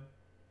 Tron.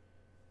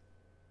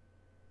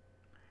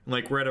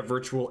 Like, we're at a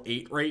virtual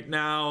 8 right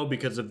now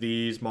because of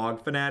these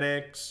Mog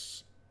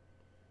Fanatics.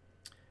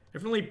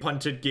 Definitely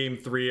punted game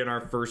 3 in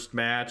our first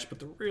match, but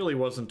there really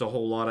wasn't a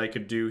whole lot I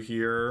could do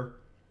here.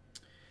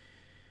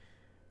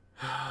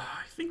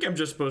 I think I'm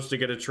just supposed to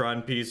get a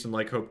Tron piece and,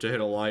 like, hope to hit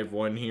a live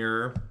one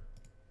here.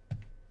 I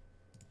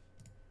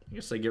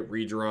guess I get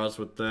redraws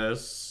with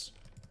this.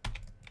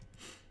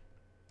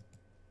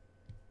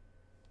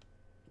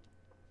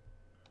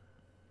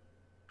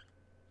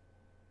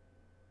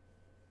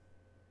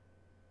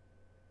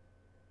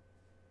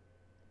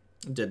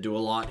 Did do a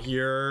lot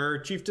here.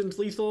 Chieftain's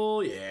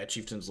lethal. Yeah,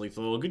 Chieftain's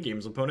lethal. Good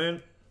games,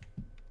 opponent.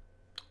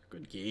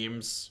 Good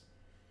games.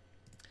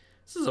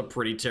 This is a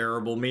pretty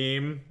terrible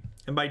meme.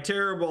 And by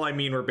terrible, I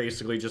mean we're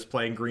basically just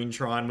playing green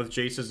Tron with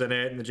Jaces in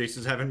it, and the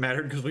Jaces haven't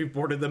mattered because we've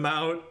boarded them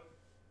out.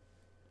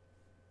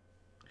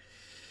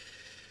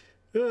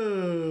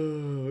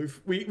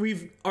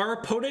 Our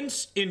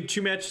opponents in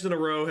 2 matches in a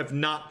row have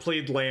not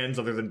played lands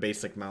other than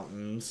basic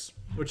mountains,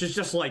 which is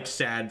just, like,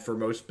 sad for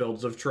most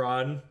builds of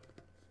Tron.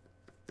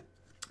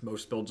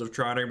 Most builds of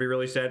Tron are gonna be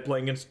really sad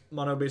playing against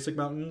mono basic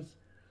mountains.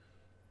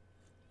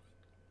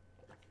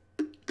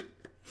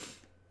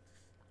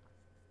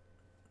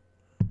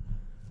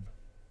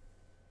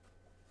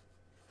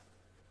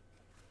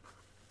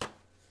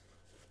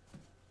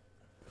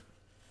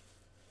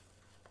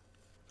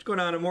 What's going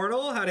on,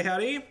 Immortal? Howdy,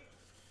 howdy.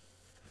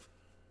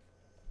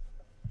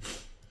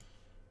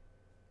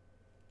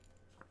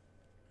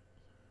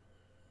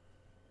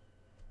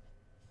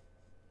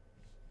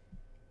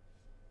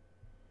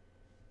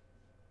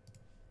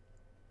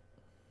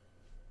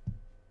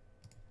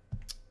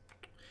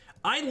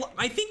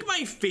 I think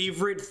my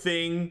favorite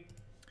thing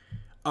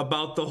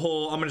about the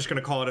whole, I'm just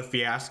gonna call it a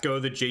fiasco,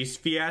 the Jace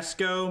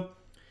fiasco,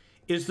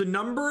 is the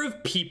number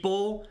of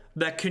people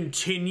that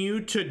continue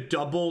to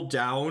double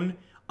down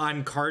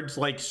on cards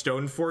like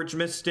Stoneforge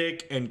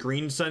Mystic and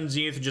Green Sun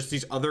Zenith and just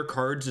these other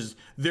cards. Is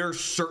they're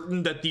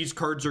certain that these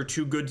cards are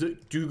too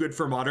good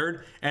for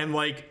Modern, and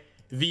like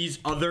these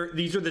are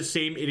the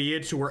same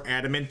idiots who were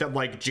adamant that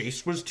like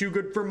Jace was too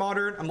good for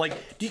Modern. I'm like,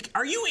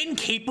 are you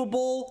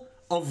incapable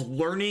of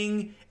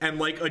learning and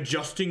like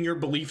adjusting your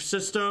belief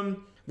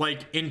system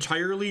like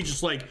entirely,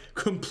 just like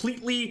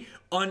completely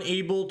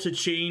unable to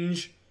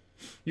change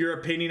your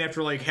opinion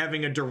after like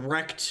having a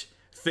direct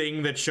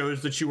thing that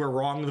shows that you were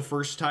wrong the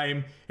first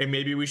time and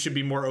maybe we should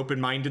be more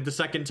open-minded the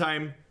second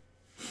time?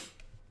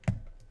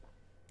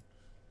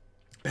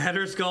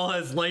 Batterskull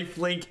has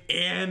lifelink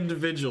and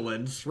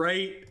vigilance,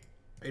 right?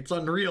 It's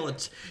unreal.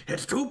 It's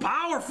too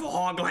powerful,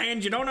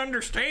 Hogland. You don't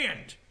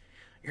understand.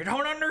 You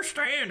don't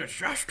understand. It's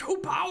just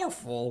too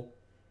powerful.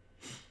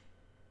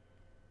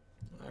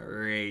 All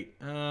right.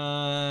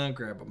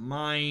 Grab a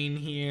mine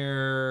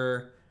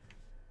here.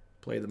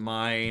 Play the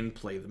mine.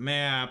 Play the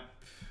map.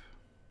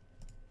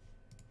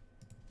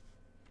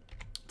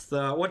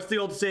 What's the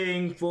old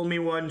saying? Fool me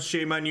once,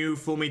 shame on you.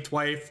 Fool me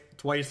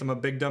twice. I'm a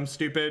big dumb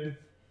stupid.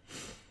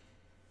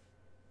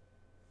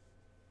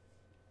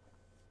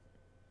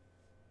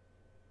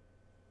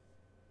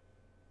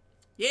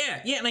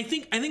 Yeah, and I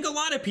think a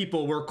lot of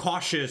people were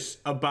cautious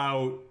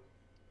about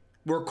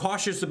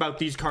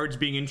these cards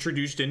being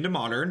introduced into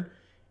Modern,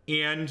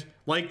 and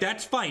like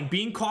that's fine.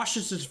 Being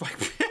cautious is fine.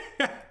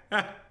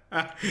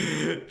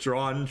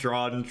 Tron.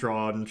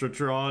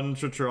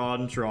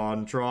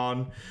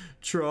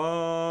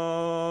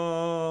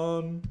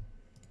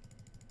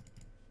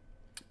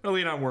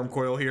 Early on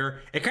Wurmcoil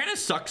here. It kind of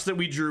sucks that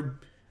we drew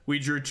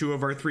 2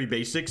 of our 3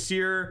 basics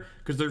here,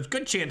 because there's a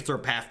good chance they're a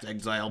Path to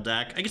Exile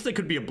deck. I guess they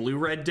could be a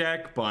blue-red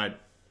deck, but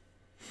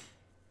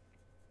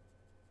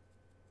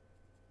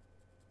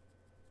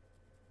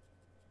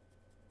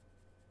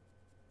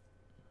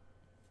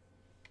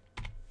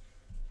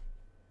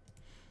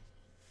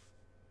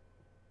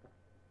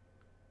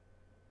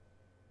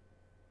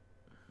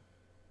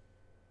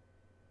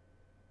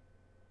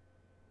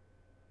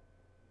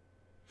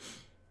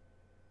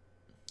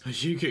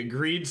you get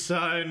Greed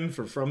Sun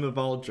from the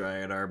Vault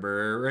Giant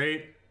Arbor,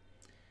 right?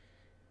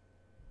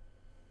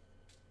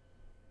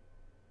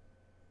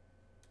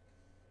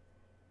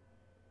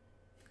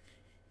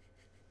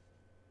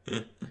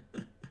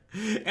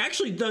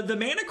 Actually, the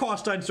mana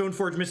cost on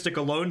Stoneforge Mystic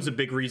alone is a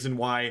big reason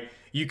why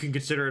you can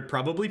consider it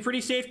probably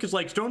pretty safe, because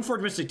like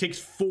Stoneforge Mystic takes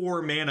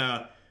 4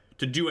 mana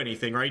to do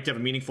anything, right? To have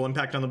a meaningful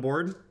impact on the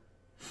board.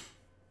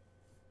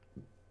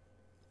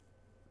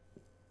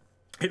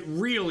 It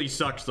really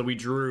sucks that we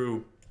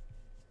drew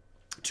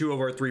 2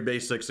 of our 3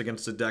 basics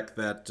against a deck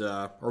that,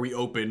 or we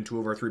opened 2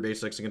 of our 3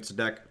 basics against a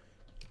deck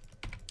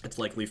it's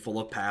likely full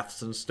of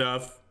paths and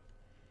stuff.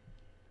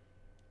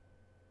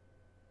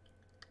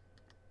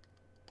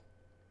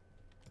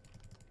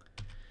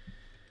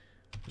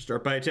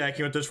 Start by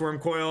attacking with this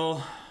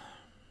Wurmcoil.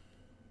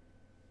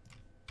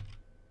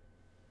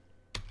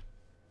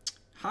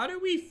 How do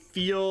we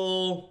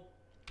feel?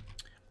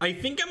 I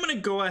think I'm gonna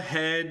go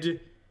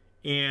ahead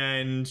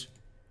and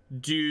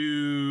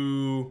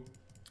do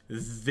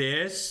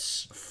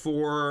this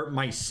for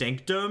my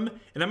Sanctum,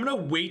 and I'm gonna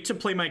wait to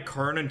play my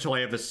Karn until I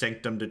have a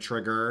Sanctum to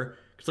trigger.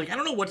 Cause like I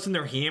don't know what's in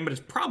their hand, but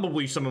it's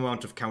probably some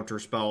amount of counter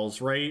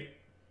spells, right?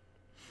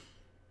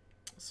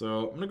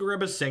 So I'm gonna go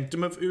grab a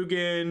Sanctum of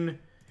Ugin,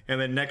 and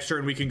then next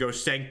turn we can go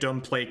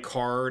Sanctum, play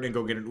Karn, and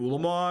go get an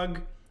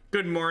Ulamog.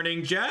 Good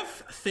morning,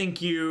 Jeff.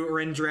 Thank you,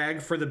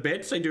 Rendrag, for the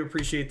bits. I do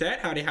appreciate that.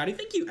 Howdy, howdy.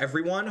 Thank you,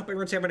 everyone. Hope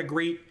everyone's having a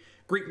great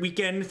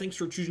weekend. Thanks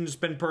for choosing to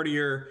spend part of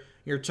your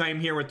time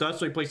here with us.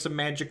 So we play some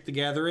Magic the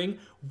Gathering.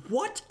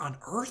 What on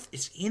earth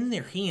is in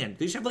their hand?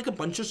 They just have like a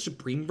bunch of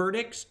Supreme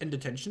Verdicts and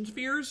Detention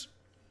Spheres.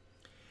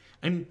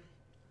 I'm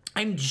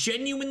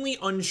genuinely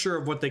unsure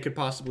of what they could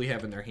possibly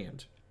have in their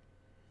hand.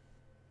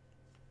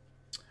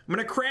 I'm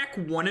gonna crack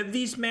one of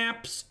these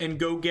maps and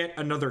go get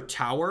another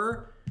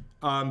tower,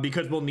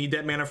 because we'll need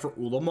that mana for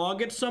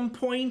Ulamog at some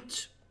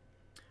point.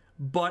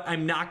 But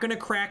I'm not gonna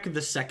crack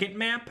the second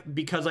map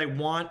because I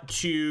want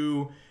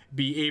to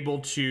be able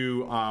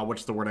to,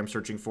 what's the word I'm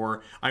searching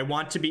for? I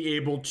want to be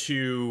able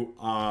to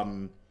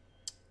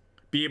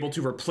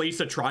replace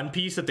a Tron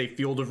piece that they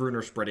Field of Ruin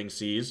or Spreading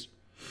Seas.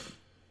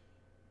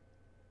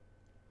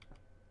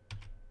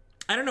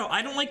 I don't know.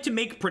 I don't like to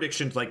make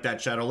predictions like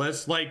that,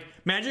 Shadowless. Like,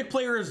 Magic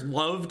players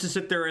love to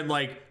sit there and,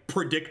 like,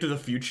 predict the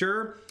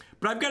future.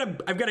 But I've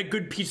got a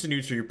good piece of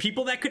news for you.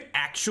 People that could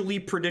actually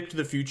predict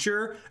the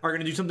future are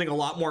going to do something a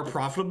lot more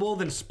profitable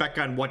than spec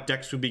on what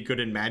decks would be good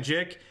in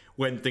Magic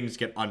when things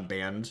get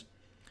unbanned.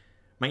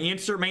 My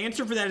answer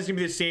for that is going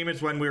to be the same as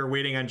when we were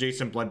waiting on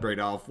Jace and Bloodbraid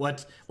Elf.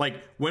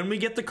 When we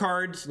get the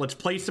cards, let's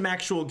play some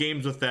actual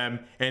games with them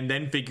and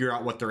then figure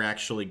out what they're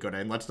actually good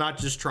in. Let's not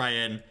just try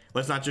and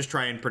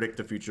predict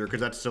the future,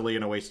 because that's silly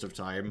and a waste of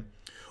time.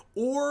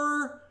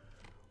 Or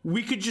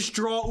we could just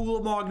draw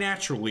Ulamog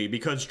naturally,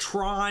 because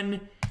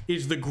Tron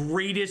is the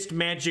greatest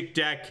Magic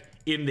deck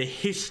in the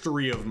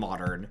history of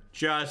Modern.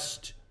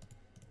 Just...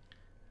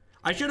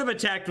 I should have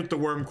attacked with the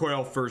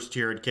Wurmcoil first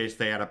here in case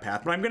they had a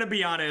path. But I'm going to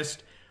be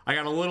honest, I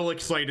got a little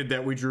excited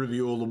that we drew the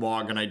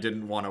Ulamog and I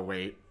didn't want to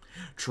wait.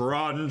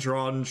 Tron,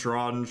 Tron,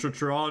 Tron,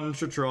 Tron,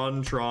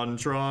 Tron, Tron,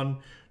 Tron,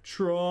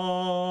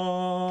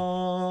 Tron.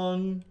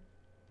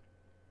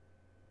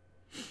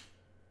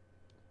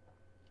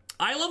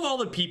 I love all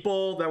the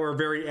people that were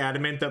very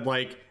adamant that,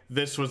 like,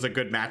 this was a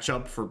good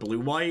matchup for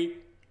blue-white.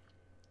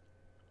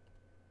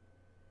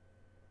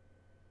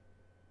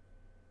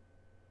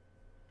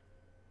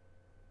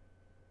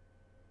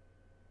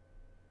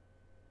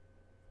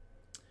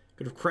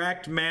 Could have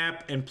cracked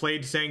map and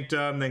played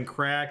Sanctum, then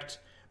cracked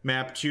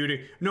map 2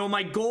 to... No,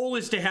 my goal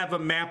is to have a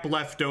map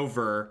left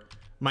over.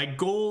 My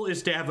goal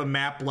is to have a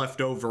map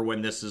left over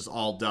when this is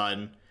all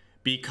done.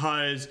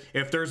 Because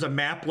if there's a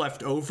map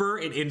left over,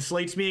 it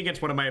insulates me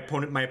against one of my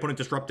opponent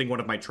disrupting one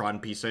of my Tron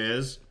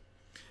pieces.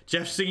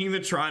 Jeff singing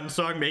the Tron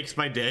song makes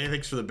my day.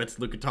 Thanks for the bits,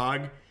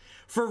 Lukatog.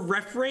 For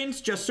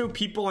reference, just so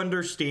people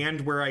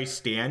understand where I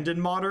stand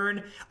in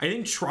Modern, I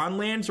think Tron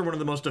lands are one of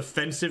the most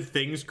offensive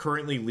things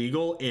currently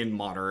legal in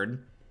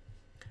Modern.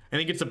 I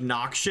think it's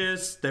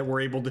obnoxious that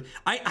we're able to...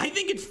 I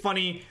think it's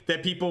funny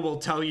that people will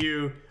tell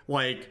you,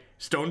 like,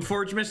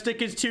 Stoneforge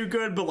Mystic is too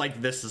good, but,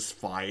 like, this is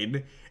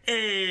fine.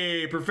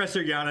 Hey,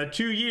 Professor Yana,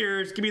 2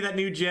 years. Give me that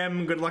new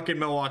gem. Good luck in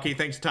Milwaukee.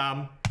 Thanks,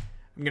 Tom.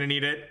 I'm gonna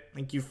need it.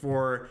 Thank you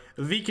for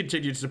the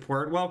continued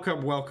support.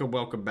 Welcome, welcome,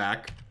 welcome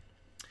back.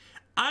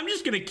 I'm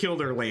just gonna kill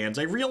their lands.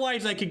 I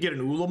realize I could get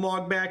an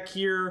Ulamog back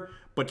here,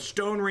 but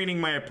Stone Raining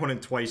my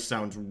opponent twice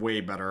sounds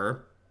way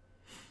better.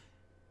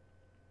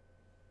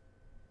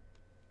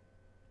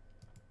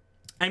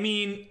 I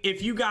mean,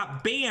 if you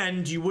got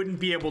banned, you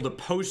wouldn't be able to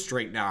post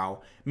right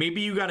now.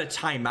 Maybe you got a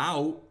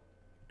timeout.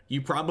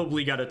 You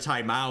probably got a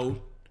timeout.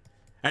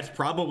 That's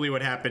probably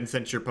what happened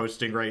since you're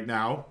posting right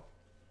now.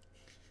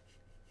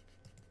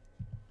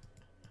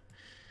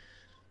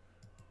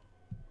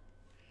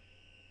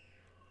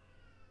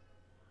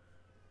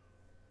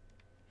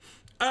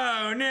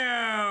 Oh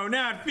no,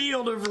 not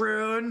Field of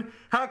Ruin.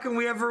 How can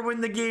we ever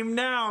win the game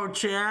now,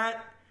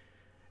 chat?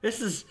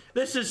 This is,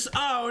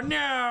 oh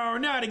no,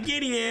 not a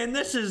Gideon.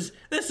 This is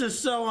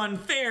so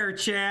unfair,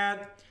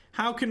 chat.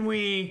 How can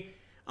we...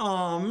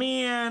 Oh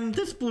man,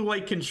 this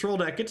blue-white control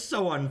deck, it's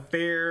so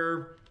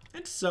unfair.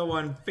 It's so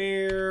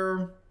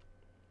unfair.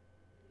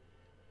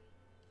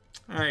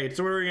 Alright,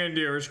 so what are we gonna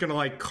do? We're just gonna,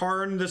 like,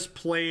 Karn this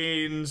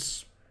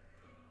Plains.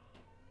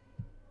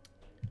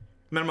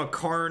 And then I'm gonna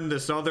Karn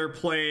this other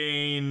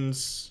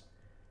Plains.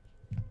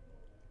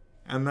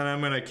 And then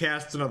I'm gonna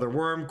cast another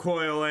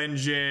Wurmcoil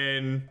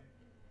Engine.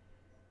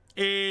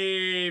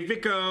 Hey,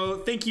 Vico,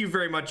 thank you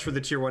very much for the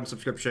tier 1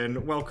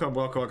 subscription. Welcome,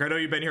 welcome. I know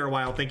you've been here a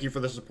while. Thank you for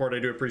the support. I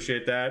do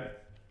appreciate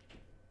that.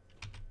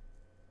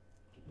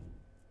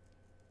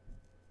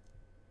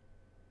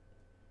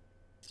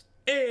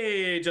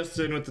 Hey,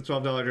 Justin with the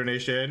 $12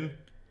 donation.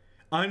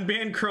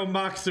 Unban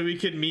Chromox so we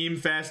can meme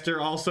faster.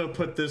 Also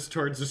put this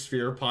towards the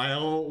sphere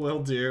pile.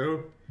 Will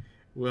do.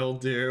 Will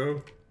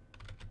do.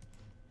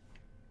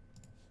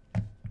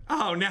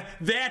 Oh, now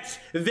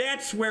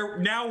that's where,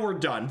 now we're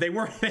done. They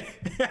weren't.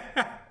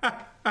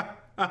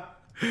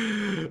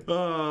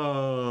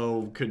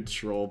 Oh,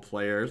 control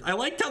players. I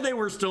liked how they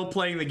were still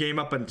playing the game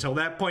up until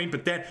that point,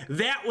 but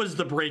that was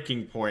the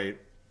breaking point.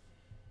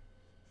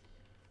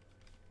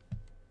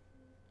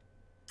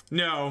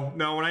 No,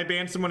 when I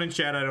ban someone in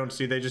chat, I don't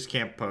see. They just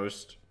can't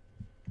post.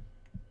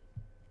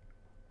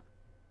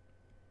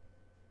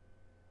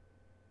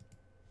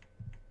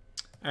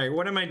 All right,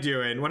 what am I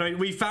doing?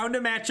 We found a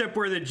matchup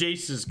where the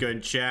Jace is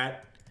good,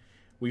 chat.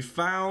 We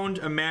found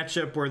a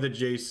matchup where the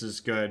Jace is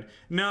good.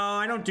 No,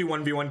 I don't do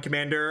 1v1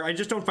 Commander. I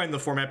just don't find the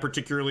format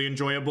particularly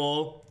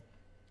enjoyable.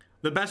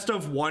 The best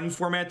of one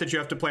format that you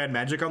have to play on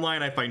Magic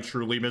Online, I find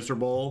truly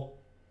miserable.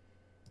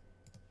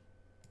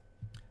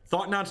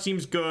 Thought-Knot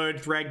seems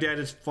good. Thragtusk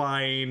is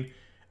fine.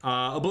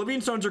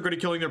 Oblivion Stones are good at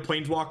killing their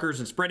Planeswalkers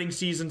and spreading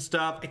seas and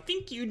stuff. I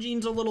think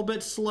Eugene's a little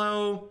bit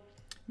slow.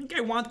 I think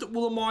I want the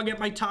Ulamog at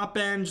my top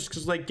end just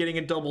because, like, getting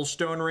a double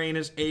Stone Rain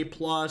is A+. I'm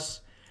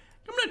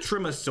going to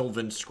trim a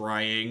Sylvan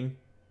Scrying.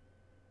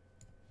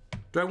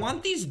 Do I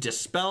want these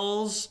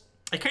Dispels?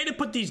 I kind of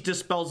put these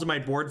Dispels on my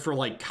board for,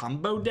 like,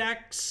 combo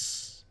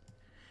decks.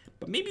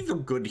 But maybe they're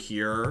good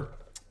here.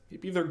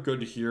 Maybe they're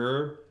good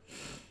here.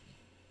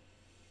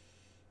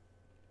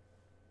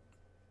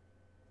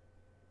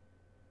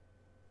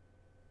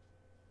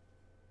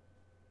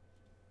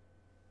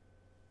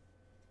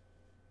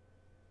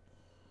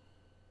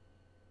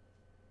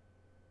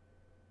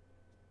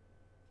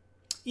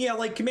 Yeah,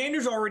 like,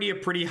 Commander's already a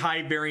pretty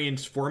high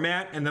variance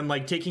format, and then,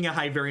 like, taking a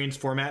high variance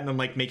format and then,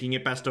 like, making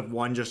it best of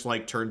one just,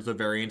 like, turns the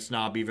variance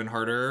knob even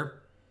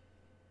harder.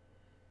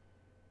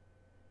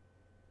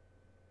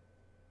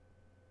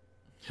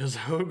 Because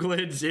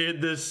Hoagland's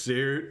in the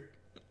suit.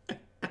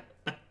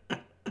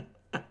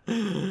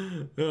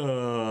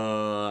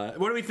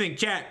 What do we think,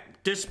 chat?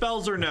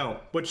 Dispels or no?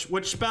 Which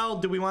spell?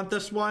 Do we want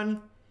this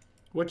one?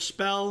 Which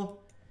spell?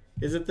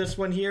 Is it this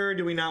one here, or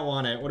do we not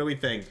want it? What do we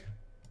think?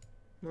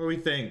 What do we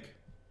think?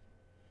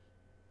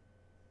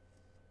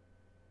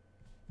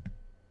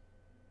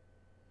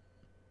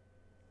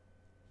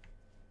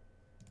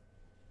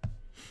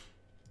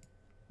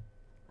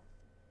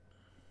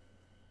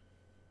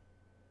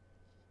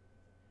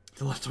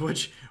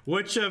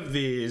 Which of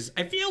these?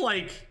 I feel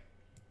like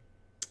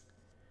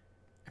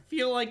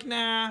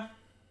nah.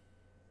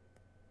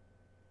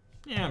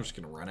 Yeah, I'm just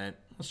gonna run it.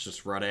 Let's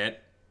just run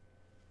it.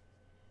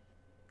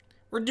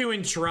 We're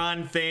doing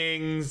Tron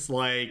things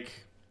like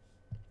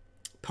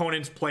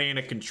opponents playing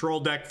a control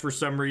deck for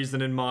some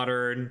reason in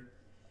Modern.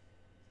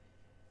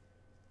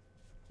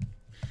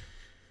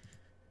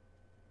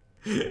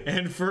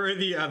 And for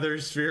the other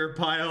sphere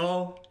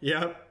pile,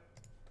 yep.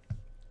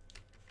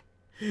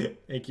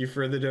 Thank you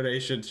for the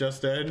donations,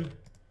 Justin.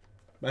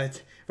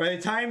 But by the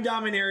time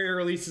Dominaria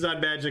releases on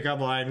Magic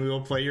Online, we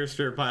will play your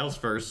sphere piles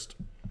first.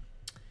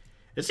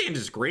 This hand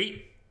is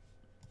great.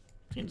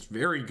 This hand's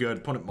very good.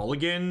 Opponent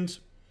mulligans.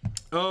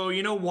 Oh,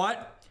 you know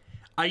what?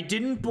 I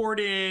didn't board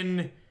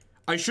in...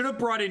 I should have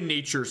brought in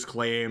Nature's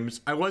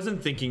Claims. I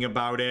wasn't thinking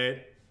about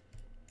it.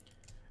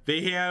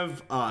 They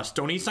have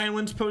Stony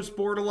Silence post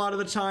board a lot of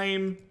the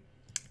time.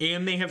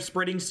 And they have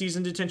Spreading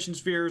Season Detention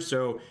Sphere,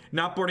 so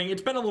not boarding.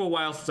 It's been a little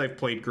while since I've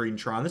played Green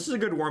Tron. This is a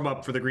good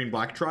warm-up for the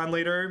Green-Black Tron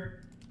later.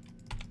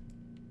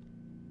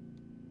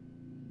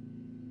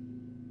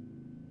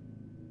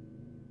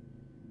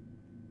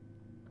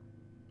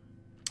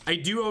 I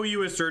do owe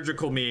you a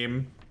surgical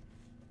meme.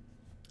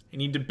 I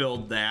need to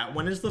build that.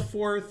 When is the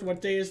 4th? What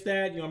day is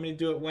that? You want me to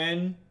do it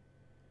when?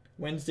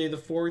 Wednesday the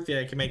 4th? Yeah,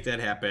 I can make that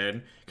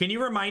happen. Can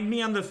you remind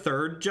me on the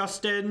 3rd,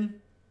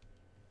 Justin?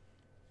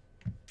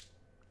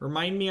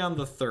 Remind me on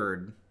the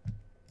 3rd.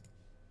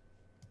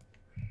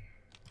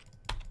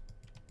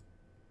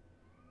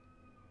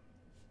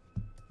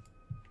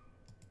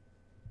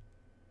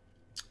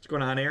 What's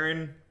going on,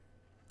 Aaron?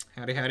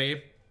 Howdy, howdy.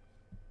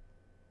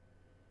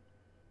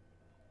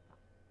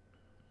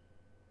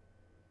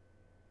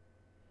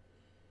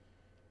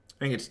 I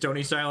think it's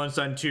Stony Silence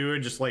on 2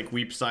 and just like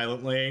weep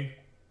silently.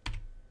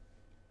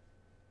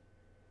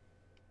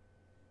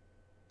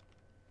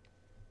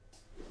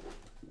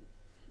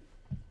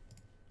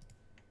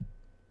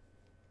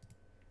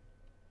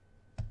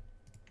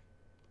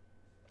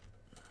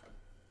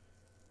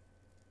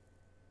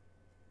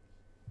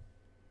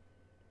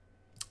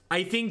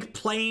 I think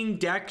playing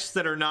decks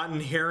that are not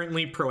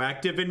inherently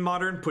proactive in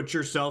Modern puts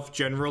yourself,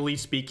 generally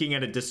speaking,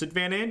 at a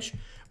disadvantage.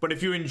 But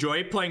if you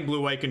enjoy playing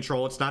blue-white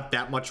control, it's not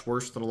that much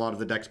worse than a lot of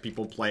the decks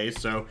people play.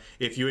 So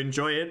if you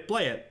enjoy it,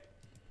 play it.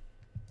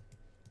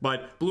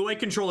 But blue-white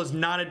control is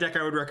not a deck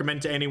I would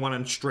recommend to anyone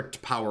on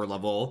strict power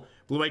level.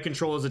 Blue-white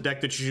control is a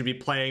deck that you should be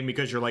playing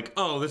because you're like,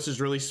 oh, this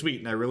is really sweet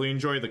and I really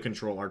enjoy the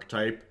control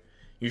archetype.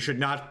 You should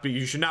not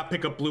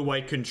pick up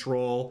blue-white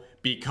control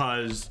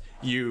because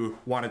you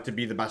want it to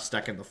be the best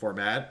deck in the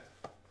format.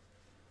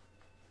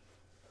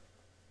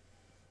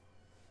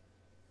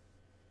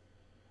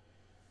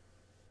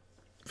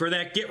 For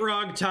that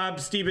Gitrog Top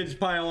Stevens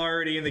pile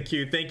already in the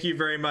queue. Thank you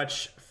very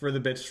much for the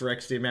bits for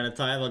XD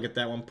Manatide. I'll get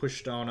that one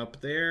pushed on up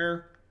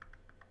there.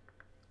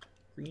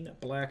 Green,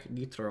 black,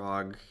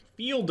 Gitrog.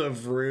 Field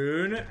of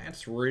Rune.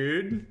 That's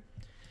rude.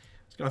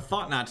 It's gonna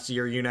Thought-Knot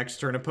Seer you next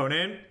turn,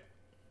 opponent.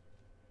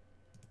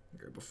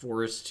 Grab a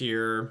forest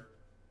here.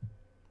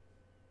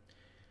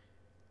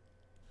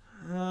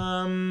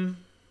 Do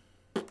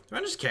I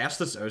just cast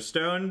this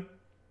O-Stone?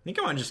 I think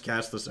I want to just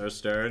cast this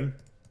O-Stone.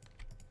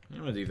 I'm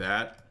gonna do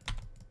that.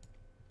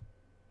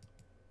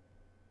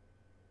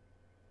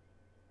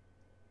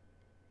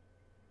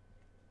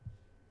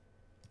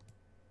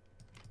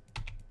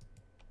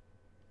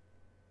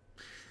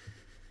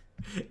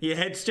 Yeah,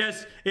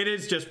 it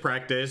is just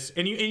practice.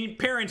 And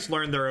parents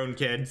learn their own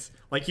kids.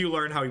 Like, you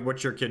learn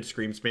what your kid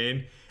screams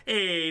mean.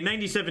 Hey,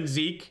 97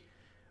 Zeke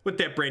with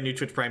that brand new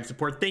Twitch Prime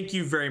support. Thank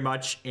you very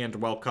much and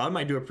welcome.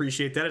 I do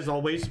appreciate that. As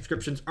always,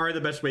 subscriptions are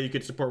the best way you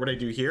could support what I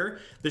do here.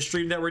 The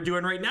stream that we're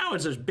doing right now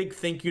is a big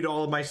thank you to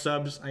all of my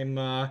subs. I'm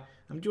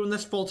doing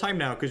this full time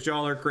now because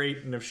y'all are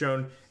great and have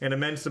shown an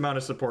immense amount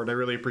of support. I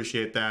really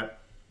appreciate that.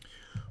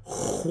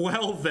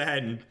 Well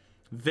then,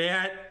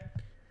 that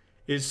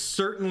is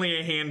certainly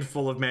a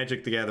handful of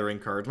Magic the Gathering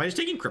cards. Am I just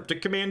taking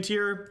Cryptic Command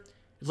here?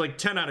 It's like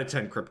 10 out of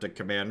 10 Cryptic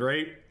Command,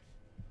 right?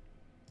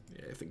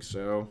 Yeah, I think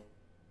so.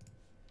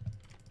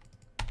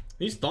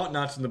 These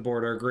Thought-Knots in the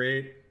board are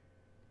great.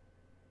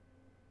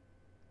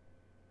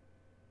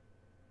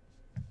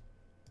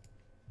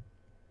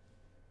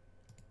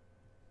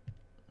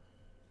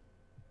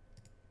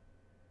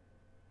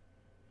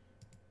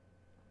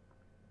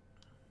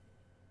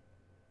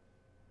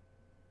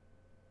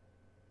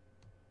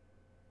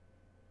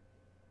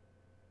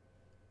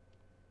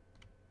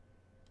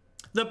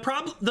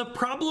 The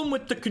problem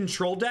with the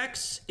control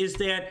decks is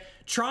that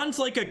Tron's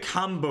like a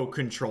combo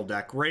control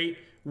deck, right?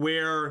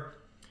 Where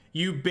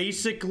you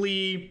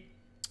basically,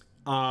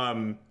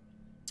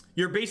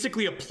 you're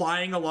basically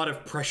applying a lot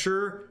of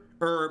pressure,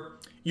 or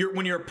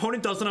when your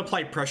opponent doesn't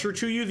apply pressure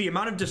to you, the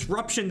amount of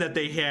disruption that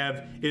they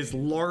have is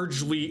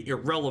largely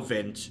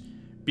irrelevant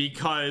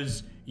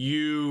because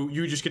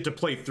you just get to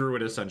play through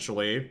it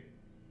essentially.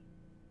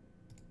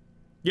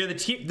 Yeah, the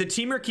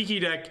Temur Kiki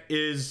deck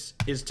is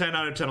 10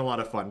 out of 10 a lot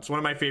of fun. It's one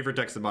of my favorite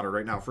decks in Modern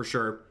right now, for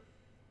sure.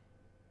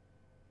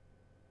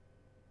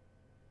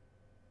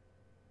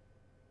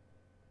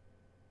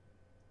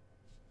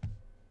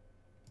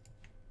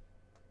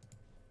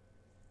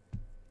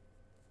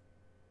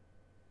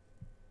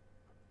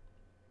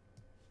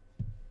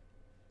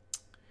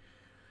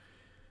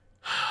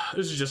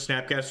 This is just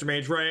Snapcaster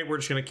Mage, right? We're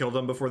just gonna kill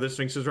them before the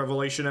Sphinx's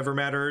Revelation ever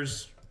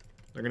matters.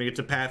 They're gonna get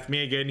to path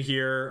me again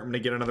here. I'm gonna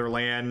get another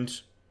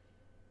land.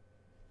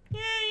 Yeah,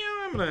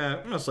 I'm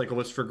gonna cycle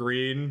this for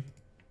green.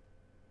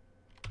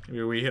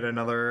 Maybe we hit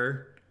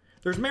another.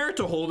 There's merit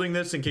to holding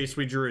this in case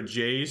we drew a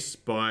Jace,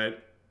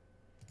 but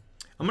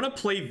I'm gonna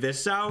play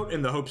this out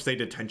in the hopes they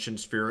Detention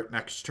Sphere it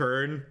next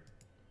turn.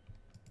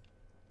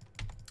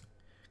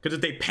 Because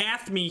if they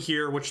path me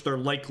here, which they're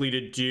likely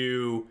to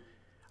do,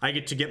 I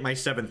get to get my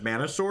 7th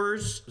mana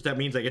source. That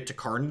means I get to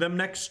Karn them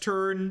next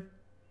turn.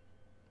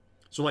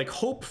 So, like,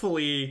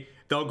 hopefully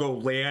they'll go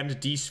land,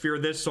 D-sphere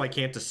this so I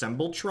can't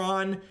assemble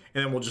Tron, and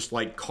then we'll just,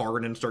 like,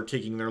 Karn and start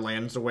taking their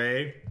lands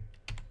away.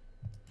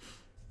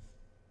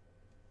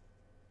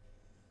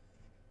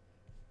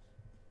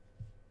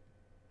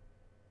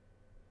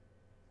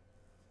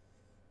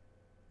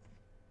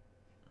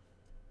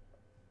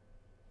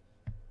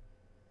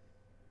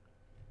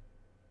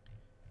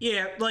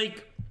 Yeah,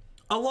 like,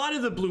 a lot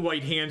of the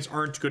blue-white hands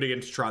aren't good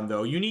against Tron,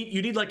 though. You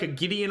need like a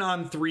Gideon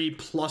on 3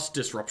 plus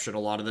Disruption a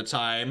lot of the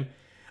time.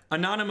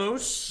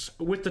 Anonymous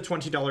with the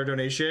 $20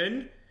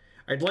 donation.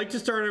 I'd like to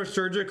start a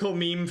surgical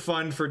meme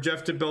fund for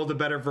Jeff to build a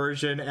better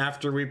version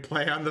after we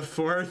play on the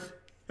 4th.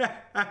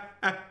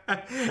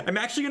 I'm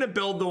actually going to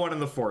build the one on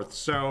the 4th,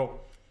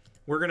 so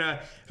we're going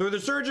to... For the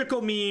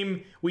surgical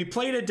meme, we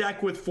played a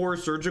deck with 4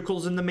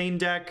 surgicals in the main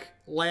deck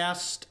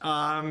last.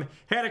 Had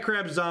a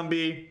crab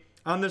zombie.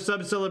 On the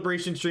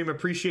sub-celebration stream,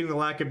 appreciating the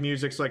lack of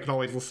music so I can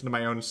always listen to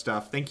my own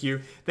stuff. Thank you.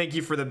 Thank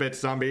you for the bit,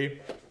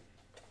 zombie.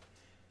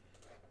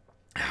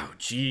 Oh,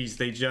 jeez.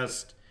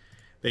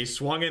 They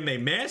swung and they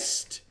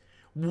missed?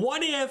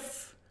 What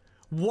if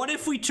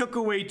we took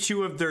away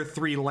 2 of their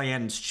 3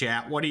 lands,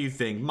 chat? What do you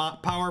think?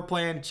 Power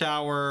plant,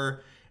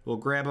 tower. We'll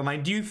grab a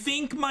mine. Do you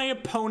think my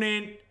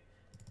opponent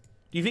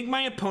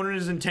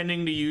is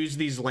intending to use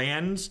these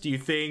lands? Do you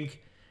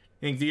think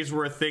these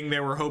were a thing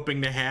they were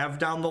hoping to have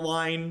down the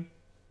line?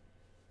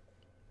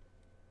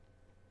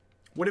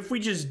 What if we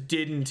just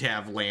didn't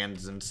have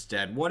lands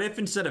instead? What if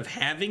instead of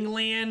having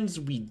lands,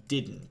 we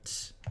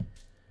didn't?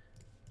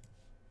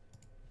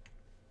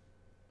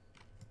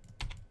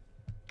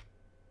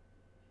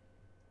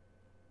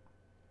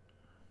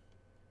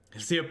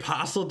 Is the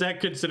Apostle deck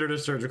considered a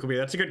surgical meme?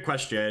 That's a good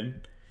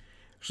question.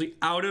 Actually,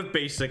 out of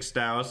basics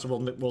now, so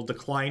we'll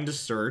decline to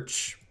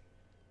search.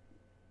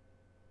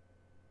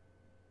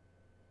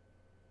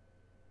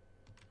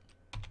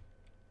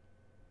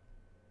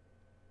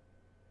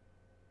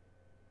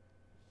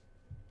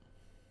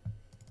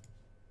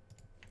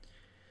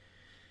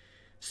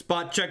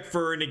 Spot check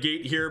for a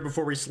negate here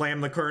before we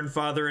slam the Karn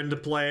Father into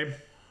play.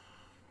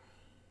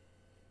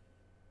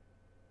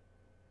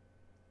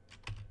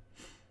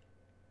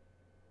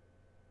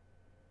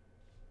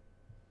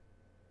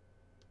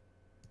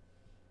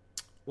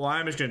 Well,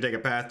 I'm just going to take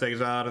a path that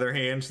is out of their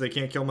hands so they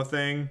can't kill my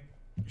thing.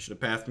 You should have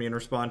pathed me in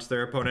response to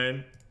their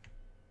opponent.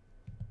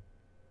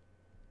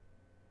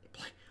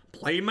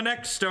 Play my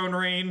next Stone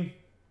Rain.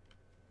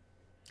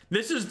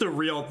 This is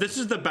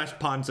the best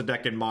Ponza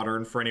deck in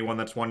Modern for anyone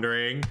that's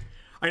wondering.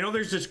 I know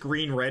there's this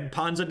green-red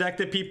Ponza deck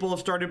that people have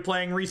started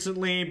playing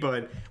recently,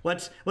 but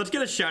let's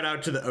get a shout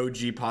out to the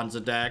OG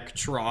Ponza deck,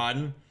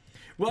 Tron.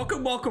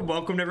 Welcome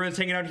to everyone that's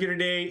hanging out here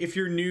today. If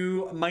you're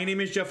new, my name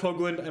is Jeff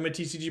Hoagland. I'm a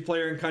TCG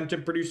player and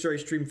content producer. I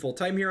stream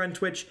full-time here on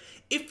Twitch.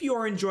 If you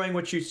are enjoying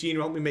what you see and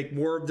help me make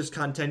more of this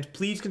content,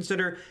 please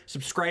consider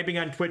subscribing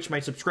on Twitch.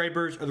 My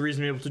subscribers are the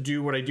reason I'm able to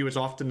do what I do as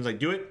often as I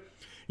do it.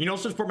 You can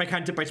also support my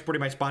content by supporting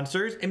my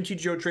sponsors.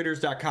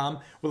 MTGOtraders.com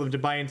will love to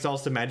buy and sell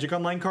some Magic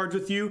Online cards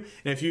with you.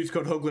 And if you use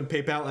code Hoagland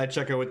PayPal at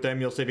checkout with them,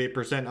 you'll save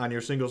 8% on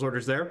your singles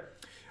orders there.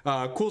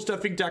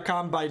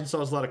 CoolStuffInc.com buys and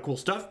sells a lot of cool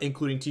stuff,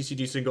 including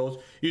TCG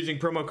singles. Using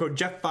promo code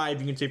Jeff5,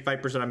 you can save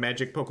 5% on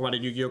Magic, Pokemon,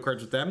 and Yu-Gi-Oh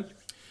cards with them.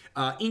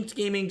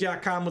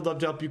 InkedGaming.com would love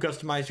to help you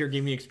customize your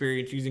gaming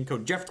experience using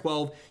code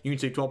Jeff12. You can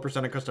save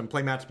 12% on custom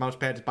playmats, mouse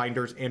pads,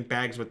 binders, and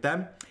bags with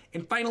them.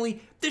 And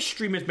finally, this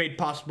stream is made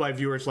possible by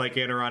viewers like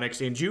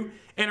Anoronics and you.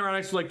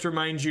 Anoronics would like to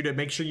remind you to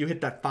make sure you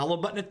hit that follow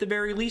button at the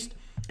very least.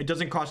 It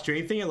doesn't cost you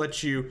anything. It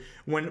lets you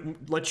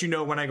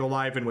know when I go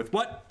live and with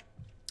what.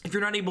 If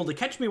you're not able to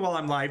catch me while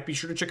I'm live, be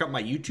sure to check out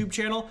my YouTube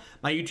channel.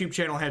 My YouTube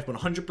channel has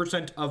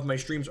 100% of my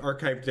streams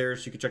archived there,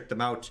 so you can check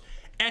them out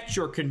at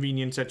your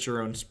convenience, at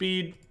your own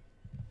speed.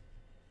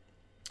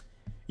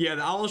 Yeah,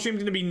 the owl stream's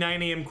going to be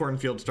 9 a.m.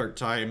 Cornfield start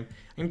time.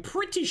 I'm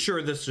pretty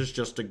sure this is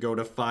just a go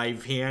to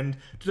 5 hand.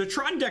 The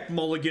Tron deck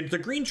mulligans, the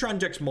green Tron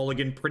deck's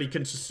mulligan pretty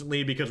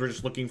consistently because we're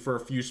just looking for a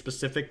few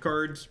specific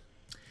cards.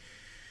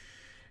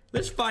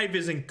 This 5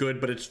 isn't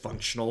good, but it's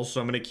functional, so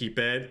I'm going to keep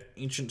it.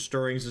 Ancient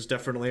Stirrings is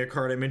definitely a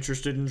card I'm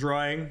interested in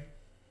drawing.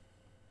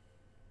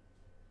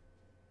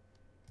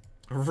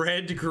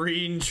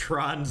 Red-green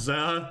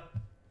Tronza.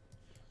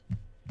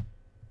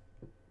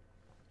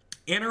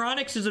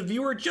 Anaronix is a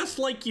viewer just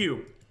like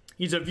you.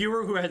 He's a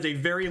viewer who has a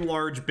very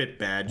large bit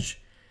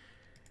badge.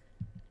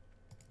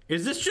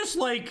 Is this just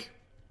like...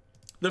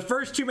 The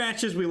first 2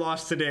 matches we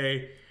lost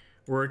today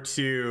were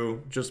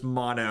to just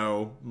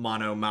mono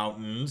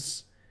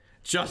mountains.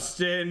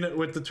 Justin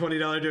with the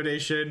 $20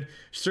 donation.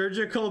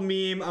 Surgical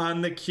meme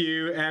on the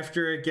queue.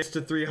 After it gets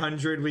to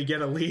 300, we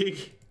get a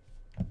league.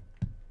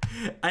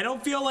 I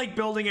don't feel like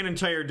building an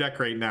entire deck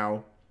right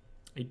now.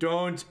 I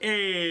don't.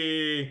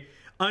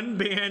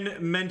 Unban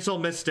mental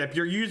misstep.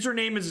 Your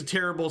username is a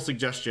terrible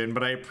suggestion,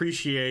 but I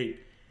appreciate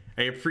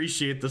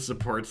the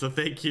support. So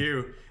thank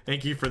you.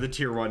 Thank you for the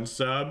tier 1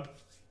 sub.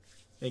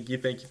 Thank you,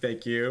 thank you,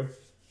 thank you.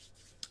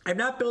 I'm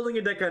not building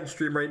a deck on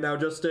stream right now,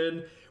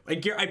 Justin.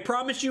 I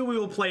promise you we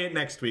will play it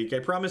next week. I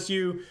promise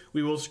you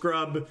we will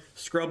scrub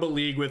a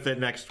league with it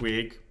next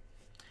week.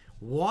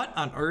 What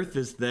on earth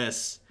is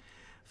this?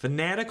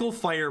 Fanatical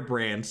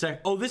Firebrand.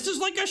 Oh, this is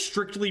like a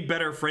strictly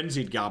better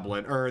Frenzied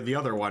Goblin, or the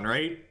other one,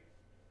 right?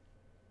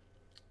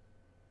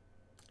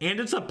 And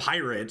it's a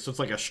pirate, so it's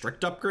like a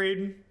strict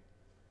upgrade.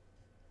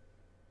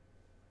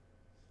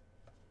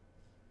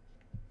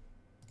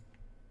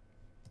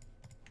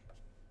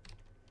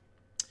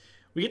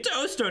 We get to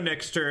Osto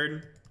next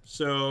turn,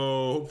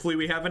 so hopefully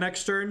we have a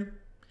next turn.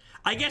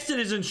 I guess it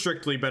isn't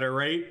strictly better,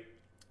 right?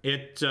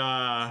 It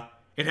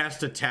has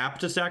to tap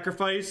to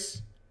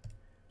sacrifice.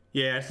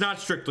 Yeah, it's not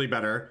strictly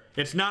better.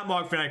 It's not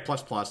Mog Fanatic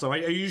 ++. So I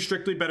use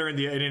strictly better in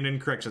an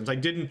incorrect sense. I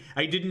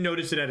didn't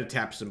notice it had a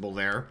tap symbol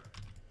there.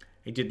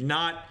 I did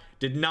not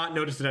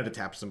notice it had a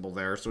tap symbol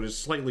there, so it is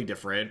slightly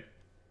different.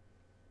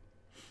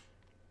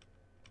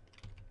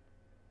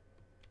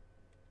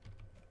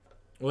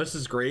 Well, this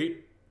is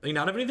great. They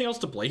not have anything else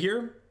to play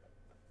here?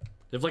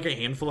 They have like a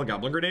handful of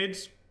Goblin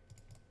Grenades.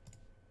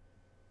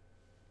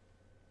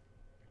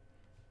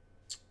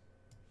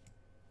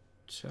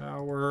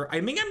 Tower.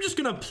 I think I'm just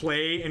gonna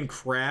play and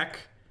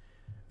crack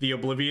the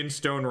Oblivion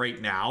Stone right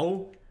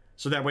now,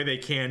 so that way they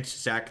can't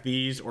sack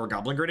these or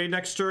Goblin Grenade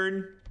next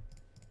turn.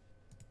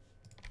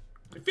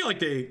 I feel like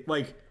they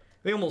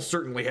almost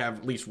certainly have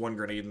at least 1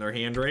 grenade in their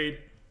hand, right?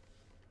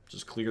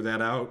 Just clear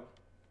that out.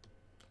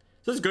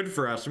 This is good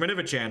for us. We might have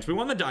a chance. We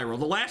won the die roll.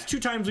 The last 2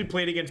 times we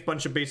played against a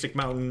bunch of basic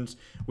mountains,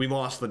 we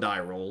lost the die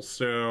roll.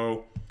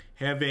 So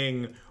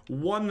having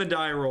won the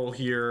die roll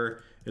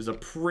here is a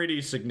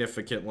pretty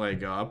significant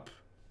leg up.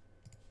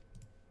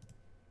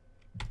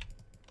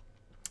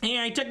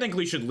 Yeah, I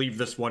technically should leave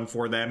this one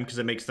for them because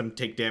it makes them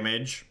take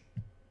damage.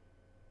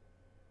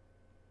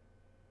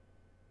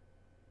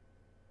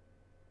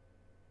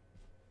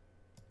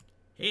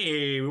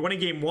 Hey, we won a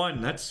game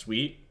 1. That's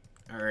sweet.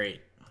 All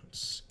right,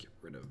 let's get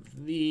rid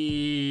of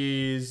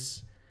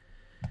these.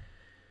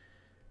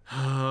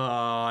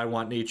 I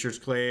want Nature's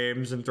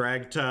Claims and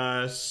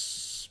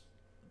Thragtusk.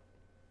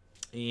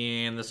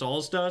 And this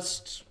All's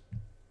Dust. I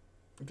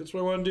think that's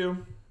what I want to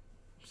do.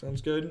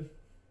 Sounds good.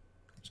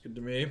 It's good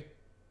to me.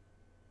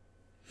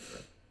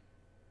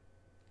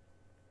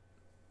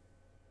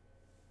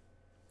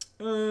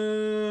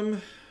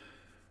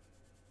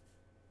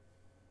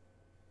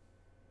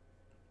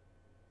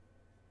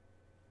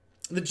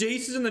 The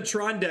Jace is in the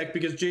Tron deck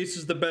because Jace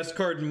is the best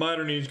card in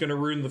Modern and he's going to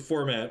ruin the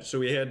format, so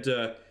we had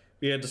to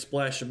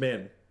splash him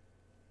in.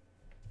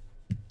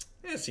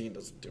 Yeah, see, he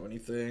doesn't do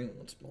anything.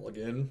 Let's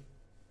mulligan.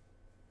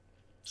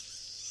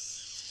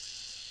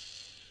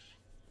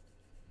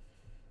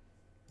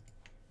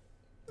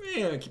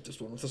 Yeah, keep this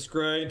one with a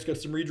Scry. It's got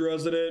some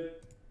redraws in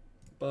it.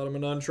 Bottom a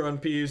non-Tron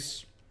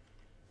piece.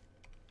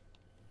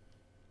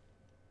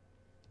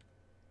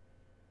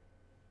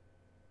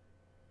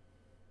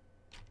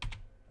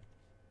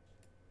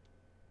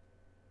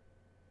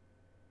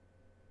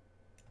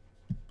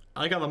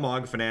 I like how the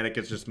Mog Fanatic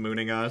is just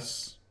mooning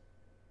us.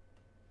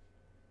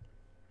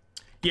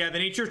 Yeah, the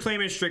Nature's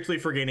Claim is strictly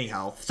for gaining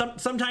health.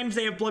 Sometimes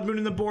they have Blood Moon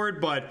in the board,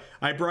 but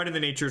I brought in the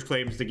Nature's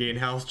Claims to gain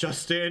health,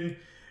 Justin,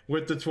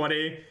 with the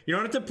 20. You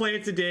don't have to play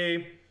it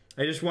today.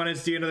 I just wanted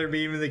to see another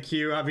beam in the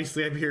queue.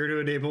 Obviously, I'm here to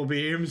enable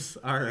beams.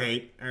 All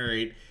right, all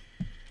right.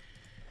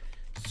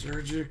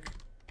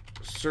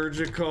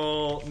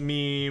 Surgical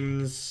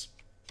memes.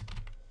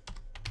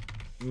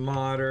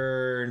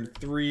 Modern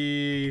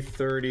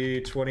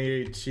 3/30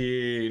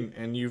 2018,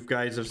 and you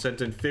guys have sent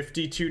in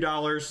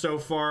 $52 so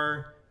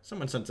far.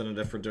 Someone sent in a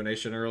different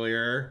donation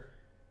earlier.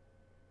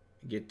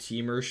 Get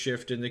Teamer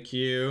Shift in the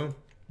queue.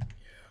 Yeah,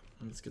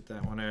 let's get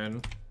that one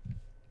in.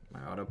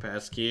 My auto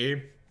pass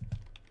key.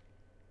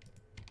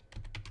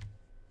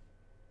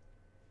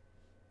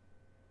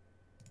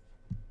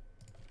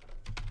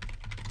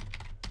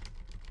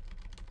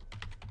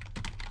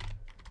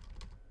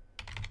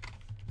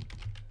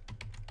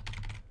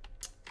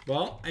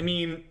 Well, I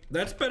mean,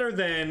 that's better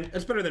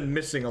than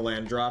missing a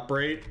land drop,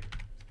 right?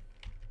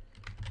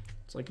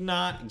 It's like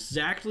not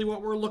exactly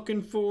what we're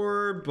looking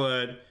for,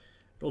 but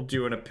It'll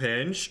do in a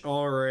pinch.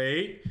 All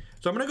right.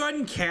 So I'm going to go ahead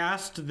and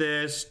cast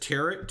this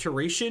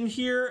Terrarion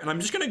here. And I'm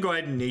just going to go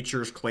ahead and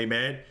Nature's Claim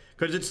it.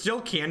 Because it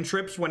still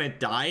cantrips when it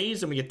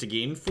dies. And we get to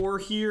gain 4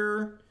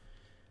 here.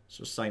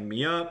 So sign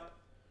me up.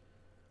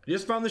 I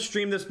just found the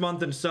stream this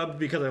month and subbed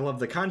because I love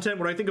the content.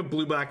 When I think of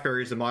blue-black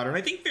fairies in Modern,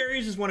 I think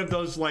fairies is one of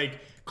those, like,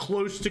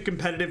 close to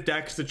competitive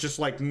decks that's just,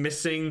 like,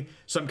 missing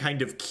some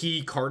kind of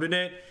key card in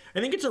it.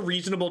 I think it's a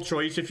reasonable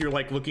choice if you're,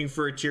 like, looking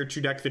for a tier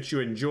 2 deck that you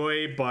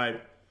enjoy,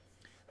 but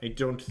I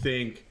don't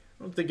think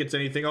it's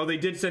anything. Oh, they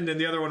did send in,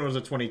 the other one was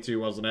a 22,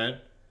 wasn't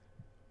it?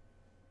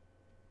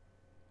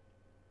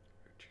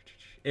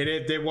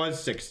 It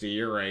was 60,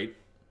 you're right.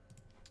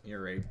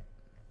 You're right.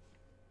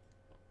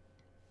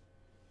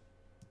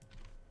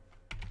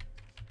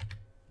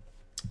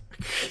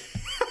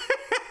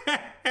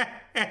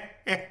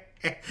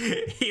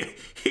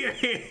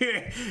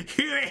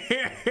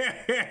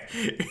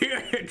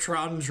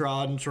 Tron.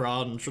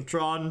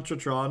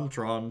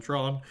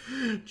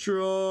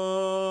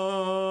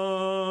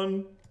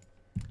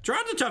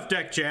 Tron's a tough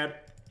deck,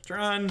 chat.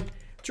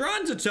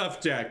 Tron's a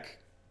tough deck.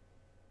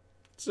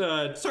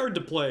 It's hard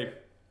to play.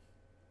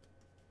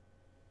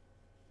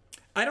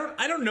 I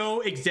don't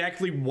know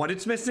exactly what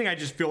it's missing. I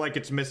just feel like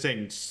it's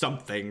missing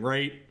something,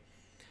 right?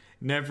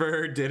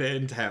 Never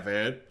didn't have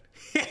it.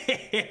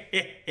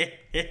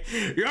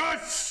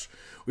 Yes!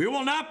 We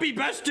will not be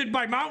bested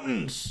by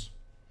mountains!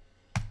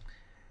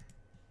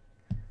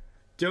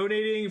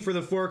 Donating for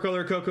the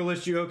 4-color Coco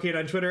list you okayed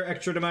on Twitter.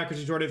 Extra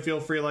Democracy Jordan, feel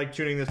free like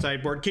tuning the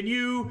sideboard. Can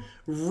you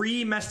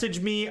re-message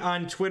me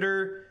on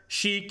Twitter,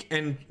 Sheik,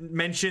 and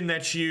mention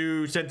that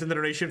you sent in the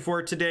donation for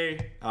it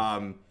today?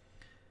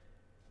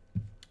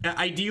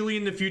 Ideally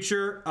in the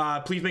future,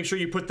 please make sure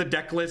you put the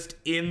deck list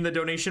in the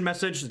donation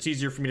message. It's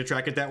easier for me to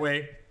track it that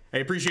way. I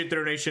appreciate the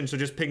donation, so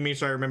just ping me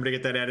so I remember to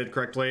get that added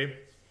correctly.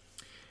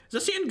 Is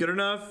this hand good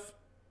enough?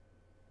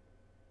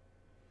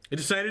 I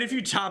decided if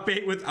you top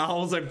 8 with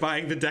owls, I'm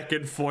buying the deck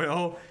in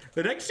foil.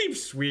 The deck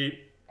seems sweet.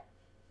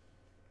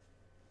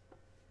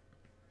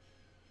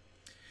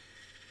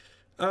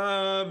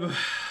 This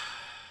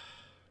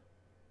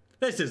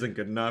isn't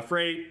good enough,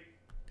 right?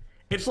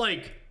 It's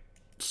like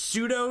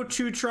pseudo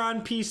 2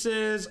 Tron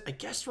pieces. I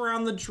guess we're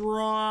on the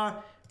draw.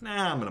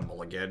 Nah, I'm gonna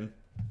mulligan.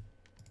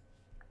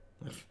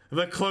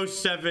 The close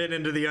 7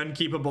 into the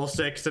unkeepable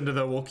 6 into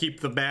the we'll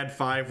keep the bad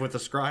 5 with a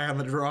scry on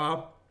the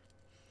draw.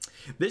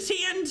 This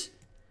hand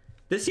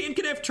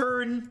could have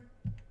turn.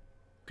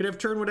 Could have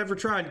turn whatever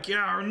Tron.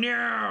 Oh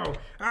no!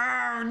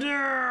 Oh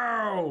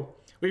no!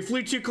 We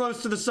flew too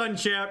close to the sun,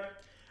 chap.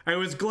 I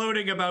was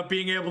gloating about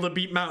being able to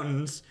beat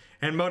mountains,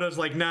 and Moto's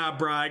like, nah,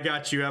 brah, I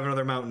got you. Have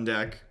another mountain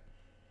deck.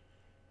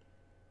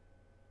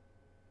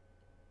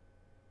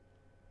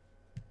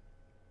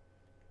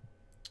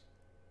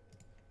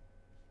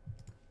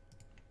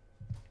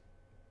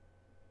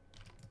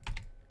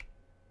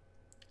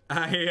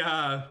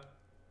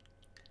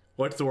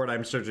 What's the word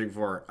I'm searching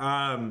for?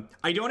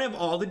 I don't have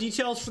all the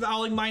details for the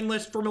Owling Mine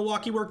list for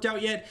Milwaukee worked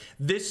out yet.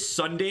 This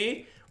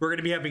Sunday, we're going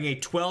to be having a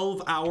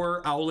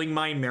 12-hour Owling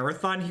Mine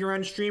marathon here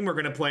on stream. We're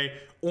going to play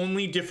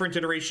only different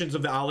iterations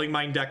of the Owling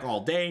Mine deck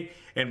all day.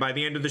 And by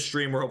the end of the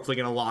stream, we're hopefully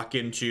going to lock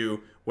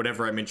into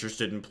whatever I'm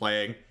interested in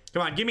playing.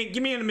 Come on, give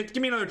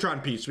me another Tron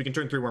piece so we can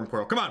turn 3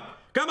 Wurmcoil. Come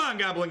on,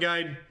 Goblin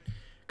Guide.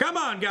 Come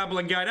on,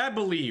 Goblin Guide. I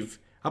believe.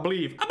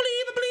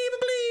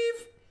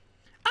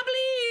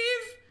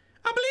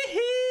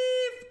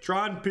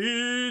 Tron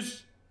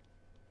piece.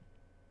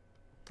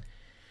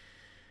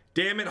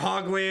 Damn it,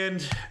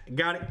 Hogland.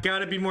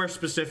 Gotta be more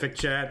specific,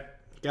 chat.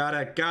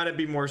 Gotta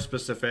be more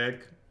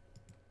specific.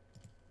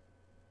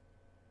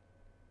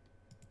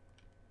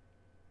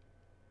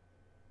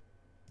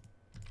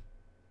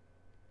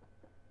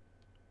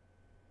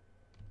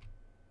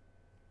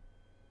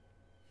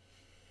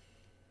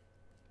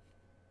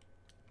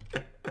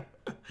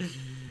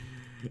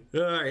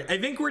 Alright, I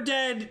think we're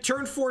dead.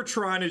 Turn 4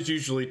 Tron is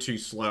usually too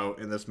slow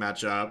in this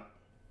matchup.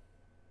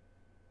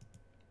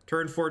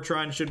 Turn 4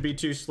 Tron should be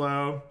too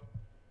slow.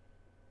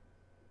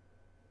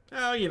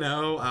 Oh, you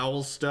know,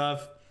 owl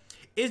stuff.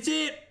 Is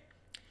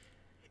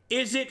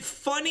it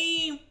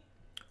funny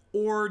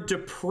or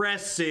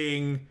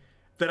depressing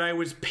that I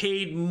was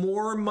paid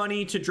more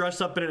money to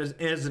dress up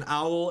as an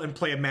owl and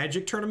play a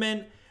Magic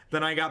tournament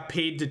than I got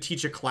paid to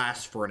teach a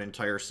class for an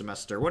entire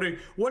semester? What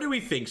do we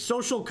think?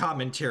 Social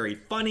commentary,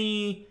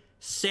 funny,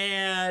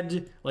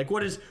 sad, like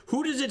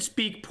who does it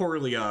speak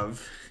poorly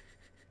of?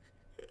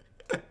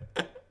 All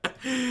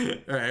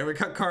right, we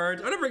cut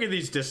cards. I'm gonna bring in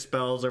these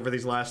Dispels over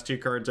these last 2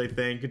 cards, I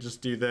think, and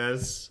just do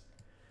this.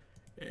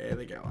 Yeah, I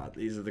think I want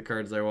these are the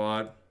cards I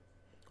want.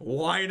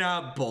 Why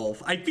not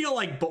both? I feel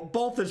like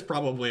both is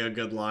probably a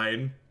good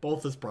line.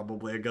 Both is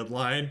probably a good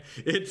line.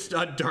 It's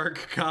a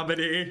dark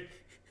comedy.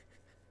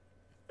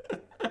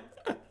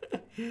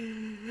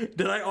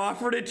 Did I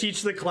offer to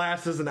teach the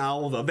class as an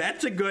owl though?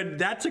 That's a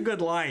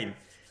good line.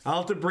 I'll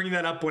have to bring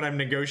that up when I'm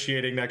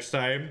negotiating next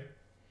time.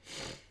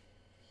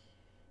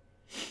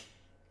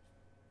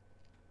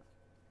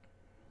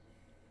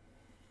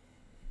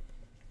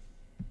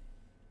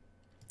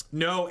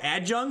 No,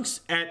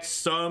 adjuncts at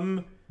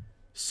some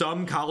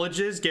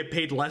colleges get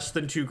paid less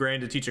than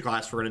 $2,000 to teach a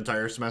class for an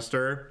entire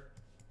semester.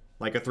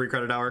 Like a 3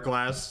 credit hour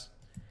class.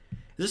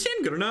 Is this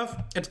hand good enough?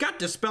 It's got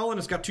Dispel and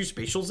it's got 2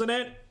 spatials in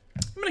it.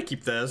 I'm gonna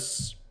keep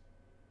this.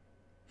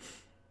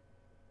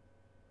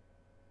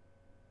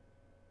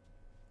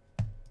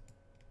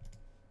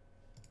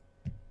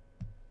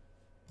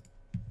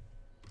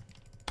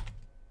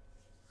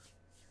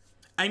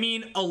 I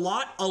mean, a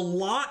lot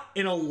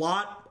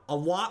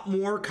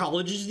more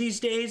colleges these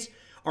days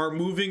are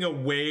moving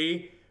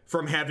away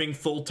from having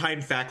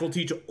full-time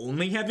faculty to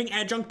only having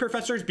adjunct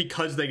professors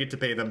because they get to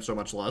pay them so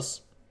much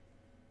less.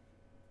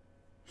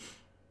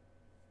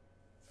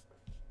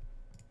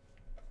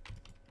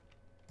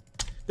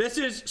 This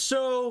is,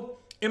 so,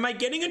 am I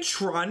getting a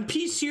Tron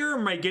piece here or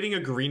am I getting a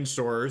green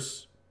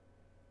source?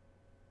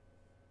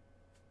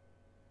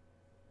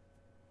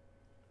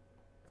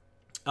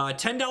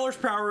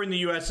 $10 per hour in the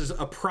US is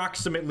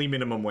approximately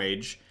minimum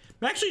wage.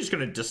 I'm actually just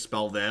going to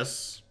dispel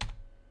this.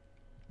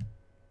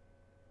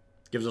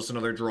 Gives us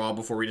another draw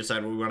before we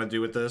decide what we want to do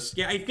with this.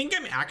 Yeah, I think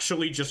I'm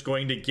actually just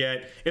going to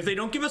get... If they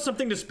don't give us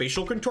something to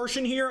Spatial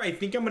Contortion here, I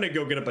think I'm going to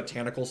go get a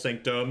Botanical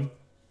Sanctum.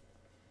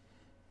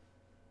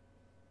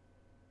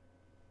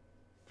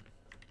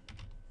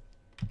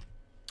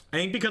 I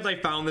think because I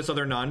found this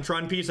other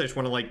non-Tron piece, I just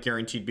want to, like,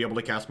 guaranteed be able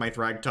to cast my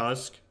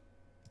Thragtusk.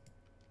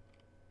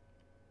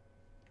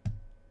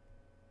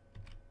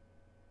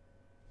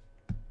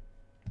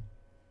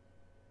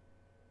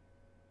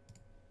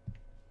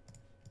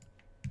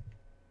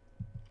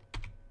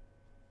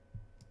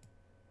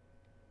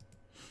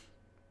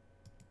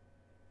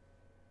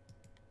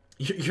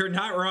 You're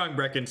not wrong,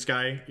 Brecken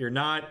Sky. You're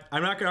not.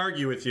 I'm not going to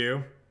argue with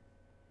you.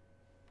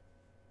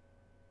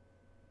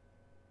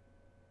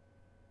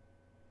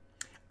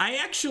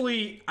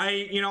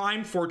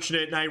 I'm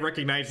fortunate and I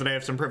recognize that I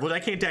have some privilege. I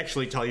can't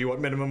actually tell you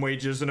what minimum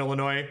wage is in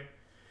Illinois.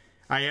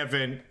 I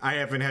haven't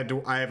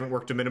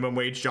worked a minimum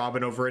wage job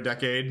in over a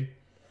decade.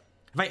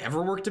 Have I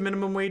ever worked a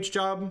minimum wage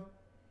job?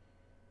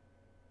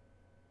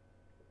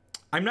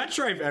 I'm not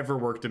sure I've ever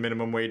worked a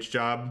minimum wage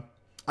job.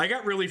 I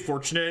got really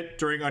fortunate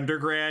during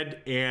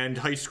undergrad and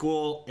high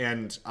school,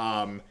 and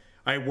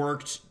I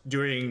worked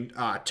doing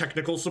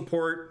technical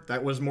support.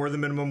 That was more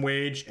than minimum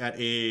wage at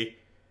a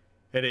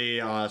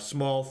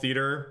small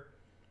theater.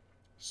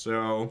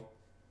 So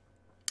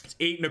it's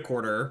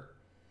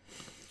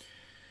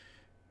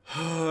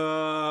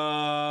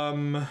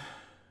 $8.25.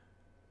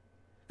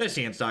 This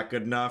hand's not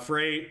good enough,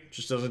 right?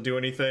 Just doesn't do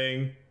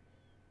anything.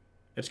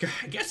 I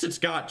guess it's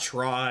got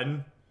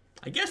Tron.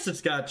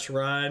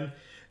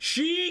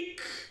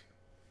 Chic!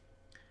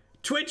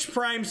 Twitch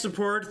Prime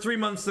support, 3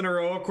 months in a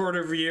row, a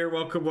quarter of a year.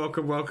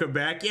 Welcome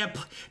back. Yeah,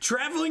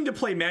 traveling to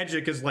play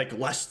Magic is like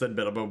less than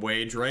minimum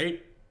wage,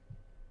 right?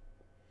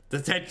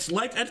 That's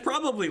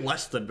probably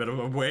less than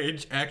minimum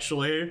wage,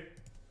 actually.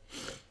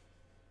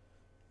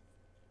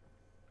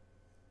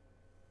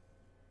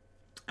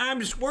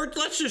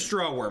 Let's just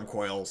draw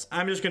Wurmcoils.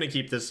 I'm just gonna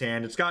keep this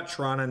hand. It's got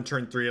Tron on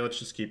turn 3. Let's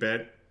just keep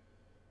it.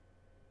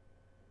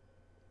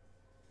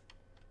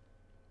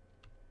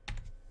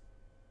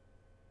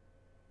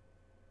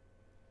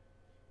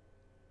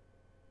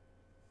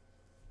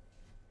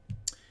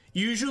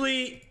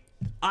 Usually,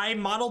 I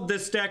modeled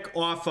this deck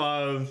off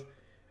of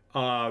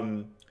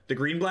the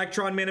green-black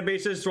Tron mana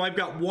bases, so I've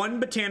got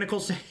one Botanical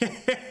Tron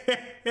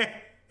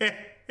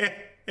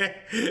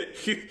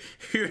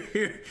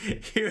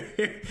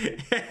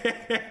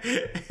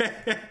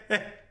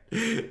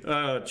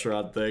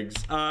things.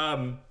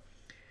 I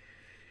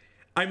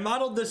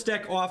modeled this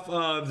deck off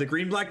of the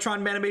green-black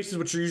Tron mana bases,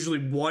 which are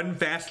usually 1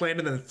 fast land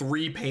and then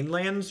 3 pain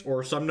lands,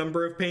 or some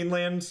number of pain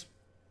lands.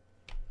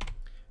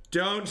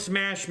 Don't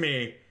smash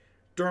me.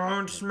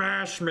 Don't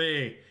smash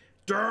me.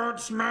 Don't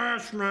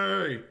smash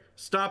me.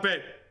 Stop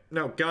it.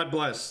 No, God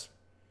bless.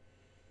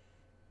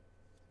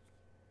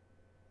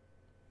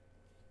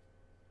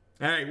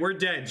 All right, we're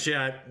dead,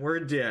 chat.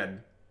 We're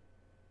dead.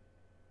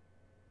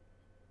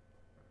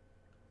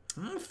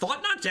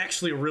 Thought-Knot's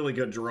actually a really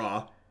good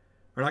draw.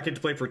 We're not getting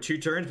to play for 2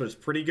 turns, but it's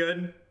pretty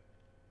good.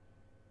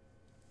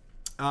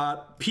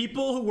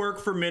 People who work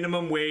for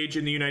minimum wage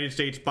in the United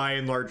States by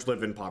and large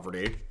live in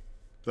poverty.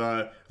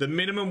 The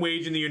minimum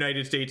wage in the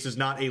United States is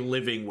not a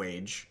living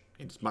wage.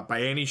 It's not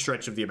by any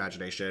stretch of the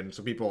imagination.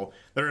 So people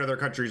that are in other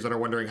countries that are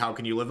wondering how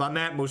can you live on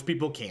that, most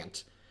people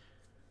can't.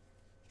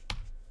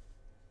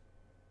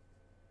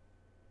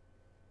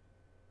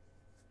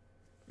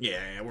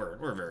 Yeah,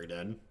 we're very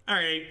dead. All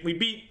right,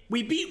 we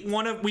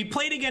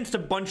played against a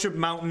bunch of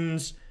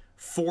mountains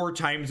 4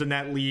 times in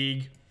that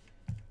league.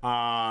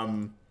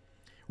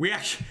 We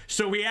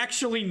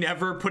actually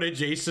never put a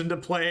Jace into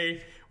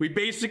play. We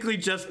basically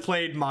just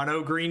played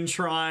mono green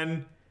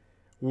Tron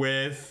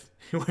with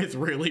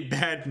really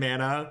bad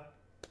mana.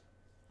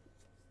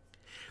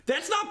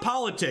 That's not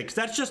politics.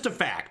 That's just a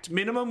fact.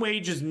 Minimum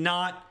wage is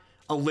not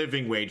a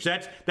living wage.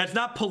 That's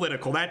not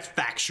political. That's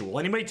factual.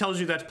 Anybody tells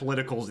you that's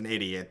political is an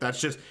idiot.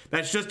 That's just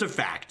a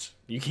fact.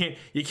 You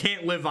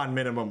can't live on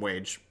minimum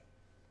wage.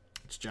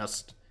 It's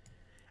just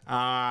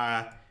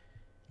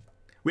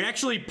We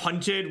actually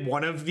punted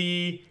one of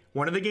the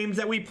games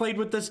that we played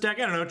with this deck.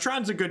 I don't know,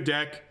 Tron's a good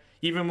deck.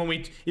 Even when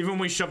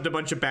we shoved a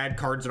bunch of bad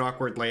cards and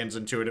awkward lands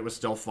into it, it was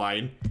still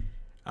fine.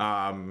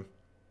 I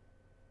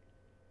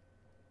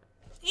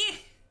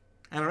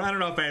don't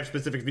know if I have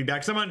specific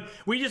feedback.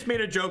 We just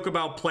made a joke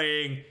about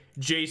playing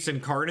Jace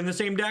and Karn in the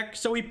same deck,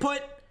 so we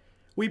put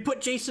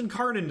Jace and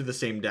Karn into the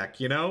same deck,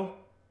 you know?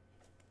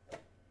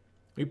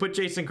 We put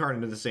Jace and Karn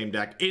into the same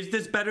deck. Is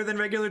this better than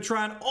regular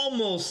Tron?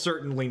 Almost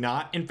certainly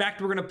not. In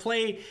fact, we're going to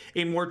play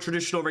a more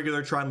traditional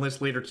regular Tron list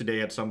later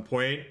today at some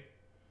point.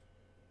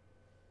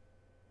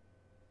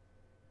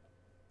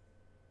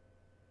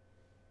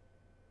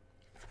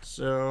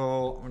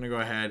 So I'm going to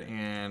go ahead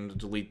and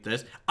delete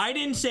this. I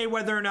didn't say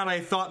whether or not I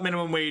thought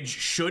minimum wage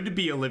should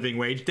be a living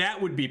wage. That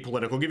would be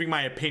political, giving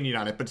my opinion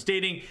on it. But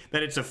stating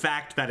that it's a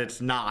fact that it's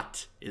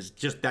not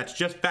that's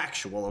just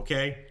factual,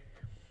 okay?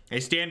 I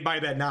stand by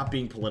that not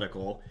being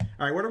political.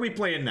 All right, what are we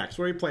playing next?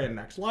 What are we playing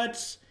next?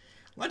 Let's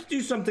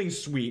do something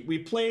sweet. We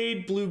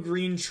played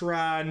blue-green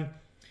Tron.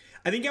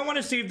 I think I want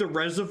to save the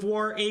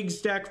Reservoir Eggs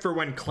deck for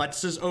when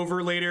Klutz is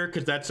over later,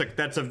 because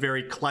that's a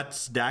very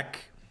Klutz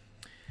deck.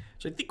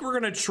 So I think we're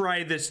going to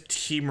try this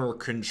Teamer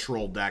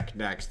Control deck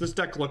next. This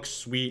deck looks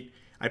sweet.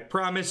 I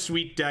promise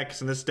sweet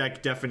decks, and this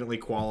deck definitely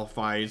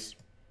qualifies.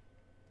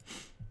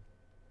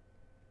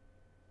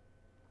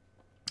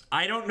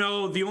 I don't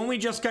know. The only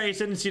Jeskai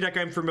Ascendancy deck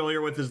I'm familiar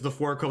with is the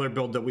 4-color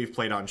build that we've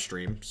played on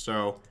stream.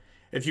 So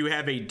if you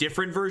have a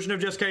different version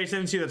of Jeskai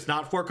Ascendancy that's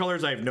not 4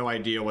 colors, I have no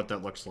idea what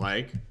that looks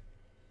like.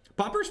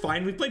 Pauper's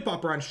fine. We've played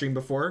Pauper on stream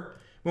before.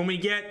 When we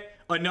get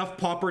enough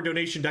Pauper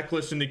donation deck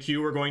lists in the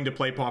queue, we're going to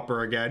play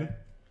Pauper again.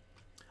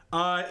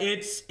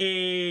 It's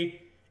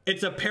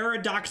a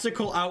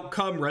paradoxical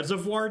outcome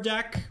reservoir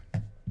deck.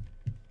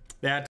 That's